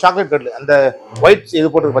மேட்சிங் நம்ம சாக்லேட் கட்ல அந்த ஒயிட் இது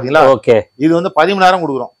போட்டு பாத்தீங்களா. ஓகே. இது வந்து 13,000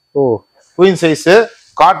 கொடுக்குறோம். ஓ. குயின் சைஸ்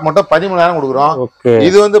காட் மட்டும் 13,000 கொடுக்குறோம்.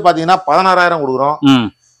 இது வந்து பாத்தீங்கன்னா 16,000 கொடுக்குறோம்.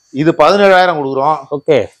 இது 17,000 கொடுக்குறோம்.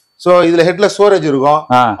 ஓகே. சோ இதுல ஹெட்ல ஸ்டோரேஜ் இருக்கும்.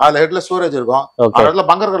 அதுல ஹெட்ல ஸ்டோரேஜ் இருக்கும். அதுல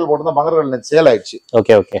பங்கர் கல் போட்டு பங்கர் கல் சேல் ஆயிடுச்சு.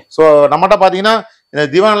 ஓகே. ஓகே. சோ நம்மகிட்ட பாத்தீங்கன்னா இந்த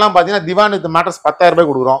திவான் எல்லாம் பாத்தீங்கன்னா திவான் வித் மேட்ரஸ் 10,000 ரூபாய்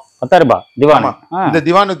கொடுக்குறோம். 10,000 ரூபாய் திவான். இந்த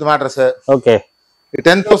திவான் வித் மேட்ரஸ். ஓகே.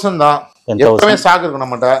 10,000 தான். எப்பவுமே ஸ்டாக் இருக்கும்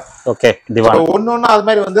நம்மகிட்ட. ஓகே திவான் ஒன்னொன்னு அது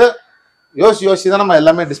மாதிரி வந்து யோசி தான் நம்ம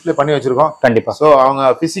எல்லாமே டிஸ்ப்ளே பண்ணி வச்சிருக்கோம். கண்டிப்பா. சோ அவங்க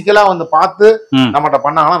பிசிக்கலா வந்து பார்த்து நம்மகிட்ட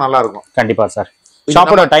பண்ணாங்கன்னா நல்லா இருக்கும். கண்டிப்பா சார்.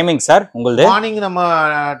 ஷாப்போட டைமிங் சார் உங்களுக்கு மார்னிங் நம்ம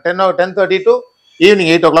 10:30 to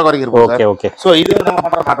ஈவினிங் 8 o'clock வரைக்கும் இருக்கும். Okay okay. சோ இது நம்ம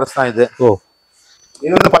பண்ற மேட்ரஸ் தான் இது. ஓ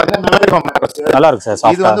இது வந்து பாத்தீங்கன்னா மெமரி ஃபார்ம் மேட்ரஸ். நல்லா இருக்கு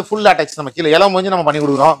சார். இது வந்து ஃபுல் லாட்டெக்ஸ். நம்ம கீழ இளம் மூஞ்சி நம்ம பண்ணி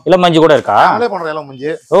கொடுக்குறோம். இளம் மூஞ்சி கூட இருக்கா? நாமளே பண்றோம் இளம்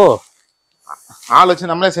மூஞ்சி. ஓ ஆள் வச்சு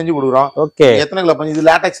நம்மளே செஞ்சு கொடுக்குறோம். ஓகே. எத்தனை கிலோ பஞ்சு? இது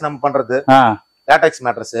லாட்டெக்ஸ் நம்ம பண்றது. Latex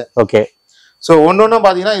mattress. ஓகே. சோ ஒன்னொன்னும்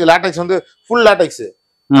பாத்தீங்கன்னா இது லாட்டெக்ஸ் வந்து ஃபுல் லாட்டெக்ஸ்.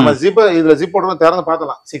 நம்ம ஜிப் இதுல ஜிப் போடுறோம் திறந்து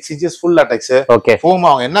பார்த்தலாம். 6 inches full latex. Okay. Foam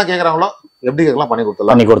அவங்க என்ன கேக்குறாங்களோ எப்படி கேட்கலாம் பண்ணி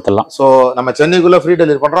கொடுத்துடலாம். சோ நம்ம சென்னைக்குள்ள ஃப்ரீ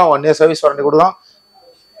டெலிவரி பண்றோம். 1 year சர்வீஸ் வாரண்டி கொடுக்குறோம்.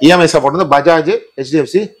 இஎம்ஐ சப்போர்ட் வந்து பஜாஜ்,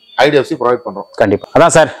 HDFC, IDFC ப்ரொவைட் பண்றோம். கண்டிப்பா.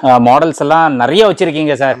 அதான் சார் மாடல்ஸ் எல்லாம் நிறைய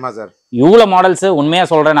வச்சிருக்கீங்க சார். ஆமா சார். இவ்வளவு மாடல்ஸ் உண்மையா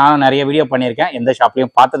சொல்றேன், நானும் நிறைய வீடியோ பண்ணியிருக்கேன். எந்த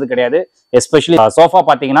ஷாப்லயும் பார்த்தது கிடையாது. எஸ்பெஷலி சோஃபா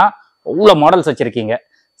பாத்தீங்கன்னா அவ்வளவு மாடல்ஸ் வச்சிருக்கீங்க.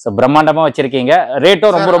 பிரம்மாண்டமா வச்சிருக்கீங்க.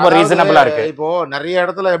 ரேட்டும் ரொம்ப ரொம்ப ரீசனபிளா இருக்கு. இப்போ நிறைய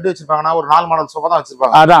இடத்துல எப்படி வச்சிருப்பாங்கன்னா ஒரு 4 மாடல் சோஃபா தான்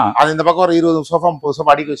வச்சிருப்பாங்க. அதான் அது இந்த பக்கம் ஒரு 20 சோஃபா 30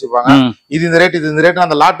 சோஃபா அடிக்க வச்சிருப்பாங்க. இது இந்த ரேட்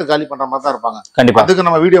அந்த லாட்டு காலி பண்ற மாதிரி தான் இருப்பாங்க. கண்டிப்பா. அதுக்கு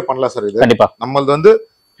நம்ம வீடியோ பண்ணலாம் சார். இது கண்டிப்பா நம்மளது வந்து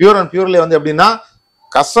பியூர் அண்ட் பியூர்லி வந்து எப்படின்னா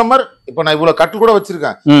கஸ்டமர் இப்ப நான் இவ்வளவு கட்டில் கூட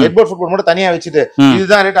வச்சிருக்கேன். ஹெட்போர்ட் ஃபுட்போர்ட் மட்டும் தனியா வச்சுட்டு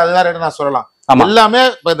இதுதான் ரேட் அதுதான் ரேட் நான் சொல்லலாம். எல்லாமே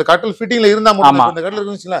இந்த கட்டில் ஃபிட்டிங்ல இருந்தா மட்டும் இந்த கட்டில்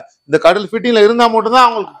இருக்குன்னு இந்த கட்டில் ஃபிட்டிங்ல இருந்தா மட்டும் தான்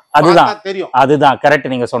அவங்களுக்கு அதுதான் தெரியும். அதுதான்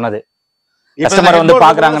கரெக்ட் நீங்க சொன்னது. கஸ்டமர் வந்து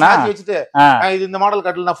பாக்குறாங்கன்னா இது இந்த மாடல்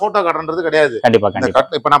கட்டில் நான் போட்டோ காட்டுறது கிடையாது. கண்டிப்பா கண்டிப்பா.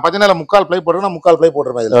 இப்ப நான் பாத்தீங்கன்னா 3/4 ப்ளை போடுறேன்னா 3/4 ப்ளை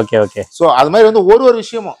போடுறேன் இதுல. Okay okay. சோ அது மாதிரி வந்து ஒரு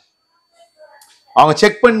விஷயமும் அவங்க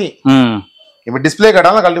செக் பண்ணி இப்ப டிஸ்ப்ளே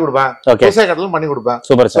கட்டாலும் கழட்டி கொடுப்பேன். டிஸ்ப்ளே கட்டாலும் பண்ணி கொடுப்பேன்.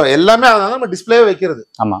 சூப்பர். சோ எல்லாமே அதனால நம்ம டிஸ்ப்ளே வைக்கிறது.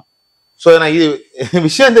 ஆமா. சோ நான் இது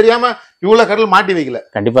விஷயம் தெரியாம இவ்வளவு கட்டில் மாட்டி வைக்கல.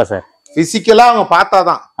 கண்டிப்பா சார். பிசிக்கலா அவங்க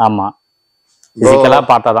பார்த்தாதான். ஆமா பிசிக்கலா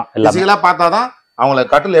பார்த்தாதான். பிசிக்கலா பார்த்தாதான்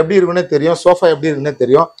அவங்களுக்கு கட்டில் எப்படி இருக்குன்னே தெரியும். சோஃபா எப்படி இருக்குன்னே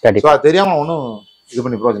தெரியும். சோ அது தெரியாம ஒன்னும் இது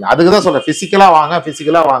பண்ணி பிரோஜனம். அதுக்குதான் சொல்றேன் பிசிக்கலா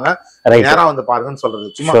வாங்க நேரா வந்து பாருங்கன்னு சொல்றது.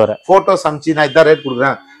 சும்மா போட்டோஸ் அமிச்சு நான் இதான் ரேட்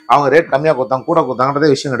கொடுக்குறேன் அவங்க ரேட் கம்மியா கொடுத்தாங்க கூட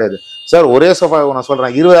கொடுத்தாங்கன்றதே விஷயம் கிடையாது சார். ஒரே சோஃபா நான்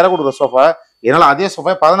சொல்றேன் 20,000 கொடுக்குற சோஃபா என்னால அதே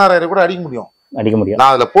சோஃபா 16,000 கூட அடிக்க முடியும். நான்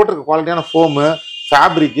அதுல போட்டிருக்க குவாலிட்டியான ஃபோம்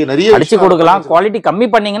ஃபேப்ரிக் நிறைய அடிச்சு கொடுக்கலாம். குவாலிட்டி கம்மி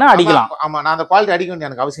பண்ணீங்கன்னா அடிக்கலாம். ஆமா நான் அந்த குவாலிட்டி அடிக்க வேண்டிய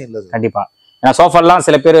எனக்கு அவசியம் இல்லை. கண்டிப்பா. ஏன்னா சோஃபா எல்லாம்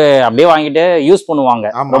சில பேர் அப்படியே வாங்கிட்டு யூஸ்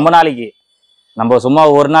பண்ணுவாங்க ரொம்ப நாளைக்கு. நம்ம சும்மா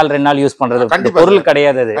ஒரு நாள் 2 நாள் யூஸ் பண்றது பொருள்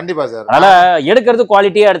கிடையாது அது. கண்டிப்பா சார். அதனால எடுக்கிறது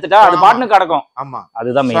குவாலிட்டியா எடுத்துட்டா அது பாட்டுன்னு கிடக்கும். ஆமா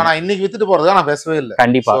அதுதான் நான் இன்னைக்கு வித்துட்டு போறதா நான் பேசவே இல்லை.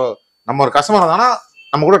 கண்டிப்பா. நம்ம ஒரு கஸ்டமர் தானா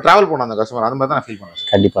நம்ம கூட டிராவல் பண்ண அந்த கஸ்டமர் அந்த மாதிரி தான் ஃபீல்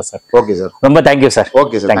பண்ணுவேன். கண்டிப்பா சார். Okay sir. ரொம்ப thank you sir.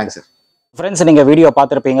 Okay sir. Thanks sir. Friends நீங்க வீடியோ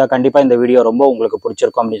பார்த்துருப்பீங்க. கண்டிப்பா இந்த வீடியோ ரொம்ப உங்களுக்கு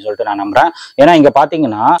பிடிச்சிருக்கும் அப்படின்னு சொல்லிட்டு நான் நம்புறேன். ஏன்னா இங்க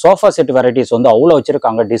பாத்தீங்கன்னா சோஃபா செட் வெரைட்டிஸ் வந்து அவ்வளவு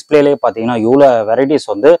வச்சிருக்காங்க. டிஸ்பிளேலேயே பாத்தீங்கன்னா இவ்வளவு வெரைட்டிஸ்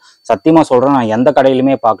வந்து சத்தியமா சொல்றேன் நான் எந்த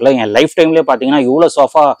கடையிலுமே பார்க்கல. என் லைஃப் டைம்லயே பாத்தீங்கன்னா இவ்வளவு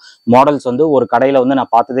சோஃபா மாடல்ஸ் வந்து ஒரு கடையில வந்து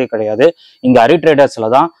நான் பார்த்ததே கிடையாது. இங்க அரி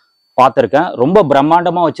ட்ரேடர்ஸ்ல தான் பார்த்துருக்கேன். ரொம்ப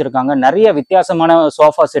பிரம்மாண்டமா வச்சிருக்காங்க. நிறைய வித்தியாசமான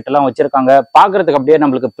சோஃபா செட் எல்லாம் வச்சிருக்காங்க. பாக்குறதுக்கு அப்படியே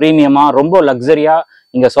நம்மளுக்கு பிரீமியமா ரொம்ப லக்ஸரியா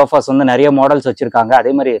இங்க சோஃபாஸ் வந்து நிறைய மாடல்ஸ் வச்சிருக்காங்க.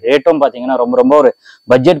 அதே மாதிரி ரேட்டும் பாத்தீங்கன்னா ரொம்ப ரொம்ப ஒரு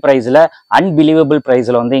பட்ஜெட் பிரைஸ்ல அன்பிலீவபிள்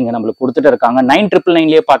பிரைஸ்ல வந்து இங்க நம்மளுக்கு கொடுத்துட்டு இருக்காங்க.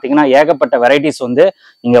 999 பாத்தீங்கன்னா ஏகப்பட்ட வெரைட்டிஸ் வந்து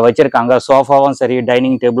இங்க வச்சிருக்காங்க. சோஃபாவும் சரி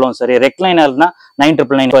டைனிங் டேபிளும் சரி. ரெக்லைனர்னா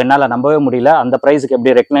 999 என்னால நம்பவே முடியல அந்த பிரைஸுக்கு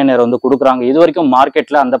எப்படி ரெக்லைனர் வந்து கொடுக்குறாங்க. இது வரைக்கும்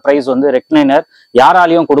மார்க்கெட்ல அந்த பிரைஸ் வந்து ரெக்லைனர்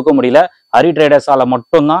யாராலையும் கொடுக்க முடியல. அரி ட்ரேடர்ஸால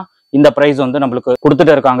மட்டும்தான் இந்த பிரைஸ் வந்து நம்மளுக்கு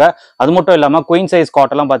கொடுத்துட்டு இருக்காங்க. அது மட்டும் இல்லாம குயின் சைஸ்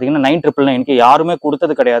காட் எல்லாம் பாத்தீங்கன்னா 999 யாருமே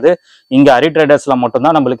கொடுத்தது கிடையாது. இங்க அரி ட்ரேடர்ஸ்ல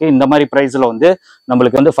மட்டும்தான் நம்மளுக்கு இந்த மாதிரி பிரைஸ்ல வந்து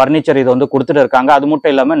நம்மளுக்கு வந்து ஃபர்னிச்சர் இது வந்து கொடுத்துட்டு இருக்காங்க. அது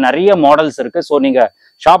மட்டும் இல்லாம நிறைய மாடல்ஸ் இருக்கு. ஸோ நீங்க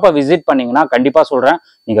ஷாப்பை விசிட் பண்ணீங்கன்னா கண்டிப்பா சொல்றேன்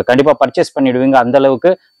நீங்க கண்டிப்பா பர்ச்சேஸ் பண்ணிடுவீங்க. அந்த அளவுக்கு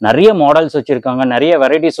நிறைய மாடல்ஸ் வச்சிருக்காங்க, நிறைய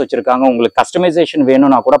வெரைட்டிஸ் வச்சிருக்காங்க. உங்களுக்கு கஸ்டமைசேஷன்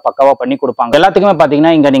வேணும்னா கூட பக்காவா பண்ணி கொடுப்பாங்க. எல்லாத்துக்குமே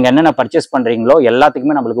பாத்தீங்கன்னா இங்க நீங்க என்னென்ன பர்ச்சேஸ் பண்றீங்களோ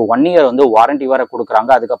எல்லாத்துக்குமே நம்மளுக்கு 1 year வந்து வாரண்டி வர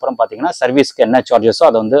கொடுக்குறாங்க. அதுக்கப்புறம் பாத்தீங்கன்னா சர்வீஸ்க்கு என்ன சார்ஜஸோ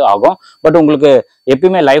அது வந்து ஆகும். பட் உங்களுக்கு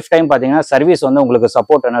எப்பயுமே லைஃப் டைம் பாத்தீங்கன்னா சர்வீஸ் வந்து உங்களுக்கு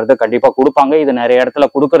சப்போர்ட் என்னது கண்டிப்பா கொடுப்பாங்க. இது நிறைய இடத்துல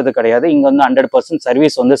கொடுக்கறது கிடையாது. இங்க வந்து 100%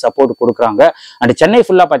 சர்வீஸ் வந்து சப்போர்ட் கொடுக்குறாங்க. அண்ட் சென்னை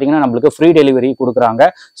ஃபுல்லா பாத்தீங்கன்னா நம்மளுக்கு ஃப்ரீ டெலிவரி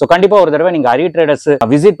கொடுக்குறாங்க. ஸோ கண்டிப்பா ஒரு தடவை நீங்க அரி ட்ரேடர்ஸ்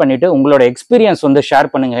விசிட் பண்ணிட்டு உங்களோட எக்ஸ்பீரியன்ஸ் வந்து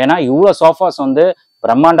ஷேர் பண்ணுங்க. ஏன்னா இவ்வளவு சோஃபாஸ் வந்து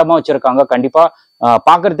பிரம்மாண்டமா வச்சிருக்காங்க. கண்டிப்பா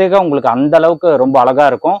பாக்குறதுக்கு உங்களுக்கு அந்த அளவுக்கு ரொம்ப அழகா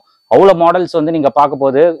இருக்கும். அவ்வளவு மாடல்ஸ் வந்து நீங்க பார்க்க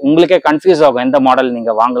போது உங்களுக்கே கன்ஃபியூஸ் ஆகும் எந்த மாடல்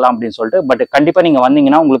நீங்க வாங்கலாம் அப்படின்னு சொல்லிட்டு. பட் கண்டிப்பா நீங்க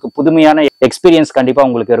வந்தீங்கன்னா உங்களுக்கு புதுமையான எக்ஸ்பீரியன்ஸ் கண்டிப்பா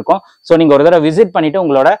உங்களுக்கு இருக்கும். ஸோ நீங்க ஒரு தடவை விசிட் பண்ணிட்டு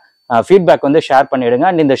உங்களோட ஃபீட்பேக் வந்து ஷேர் பண்ணிடுங்க.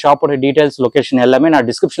 அண்ட் இந்த ஷாப்போட டீடைல்ஸ் லொகேஷன் எல்லாமே நான்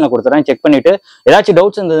டிஸ்கிரிப்ஷன்ல கொடுத்துறேன். செக் பண்ணிட்டு ஏதாச்சும்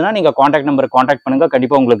டவுட்ஸ் இருந்ததுன்னா நீங்க கான்டாக்ட் நம்பர் கான்டாக்ட் பண்ணுங்க.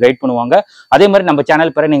 கண்டிப்பா உங்களுக்கு கைட் பண்ணுவாங்க. அதே மாதிரி நம்ம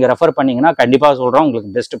சேனல் பேரை நீங்க ரெஃபர் பண்ணீங்கன்னா கண்டிப்பா சொல்றோம்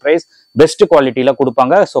உங்களுக்கு பெஸ்ட் பிரைஸ் பெஸ்ட் குவாலிட்டியில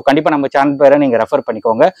கொடுப்பாங்க. ஸோ கண்டிப்பா நம்ம சேனல் பேரை நீங்க ரெஃபர்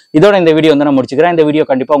பண்ணிக்கோங்க. இதோட இந்த வீடியோ வந்து நான் முடிச்சுக்கிறேன். இந்த வீடியோ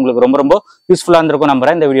கண்டிப்பா உங்களுக்கு ரொம்ப ரொம்ப யூஸ்ஃபுல்லா இருந்திருக்கும்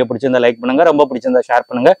நம்புறேன். இந்த வீடியோ பிடிச்சிருந்தா லைக் பண்ணுங்க, ரொம்ப பிடிச்சிருந்தா ஷேர்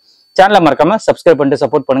பண்ணுங்க. சேனலை மறக்காம சப்ஸ்கிரைப் பண்ணிட்டு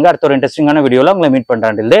சப்போர்ட் பண்ணுங்க. அடுத்த ஒரு இன்ட்ரெஸ்டிங்கான வீடியோல உங்களை மீட்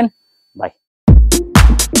பண்றேன். தென் பை.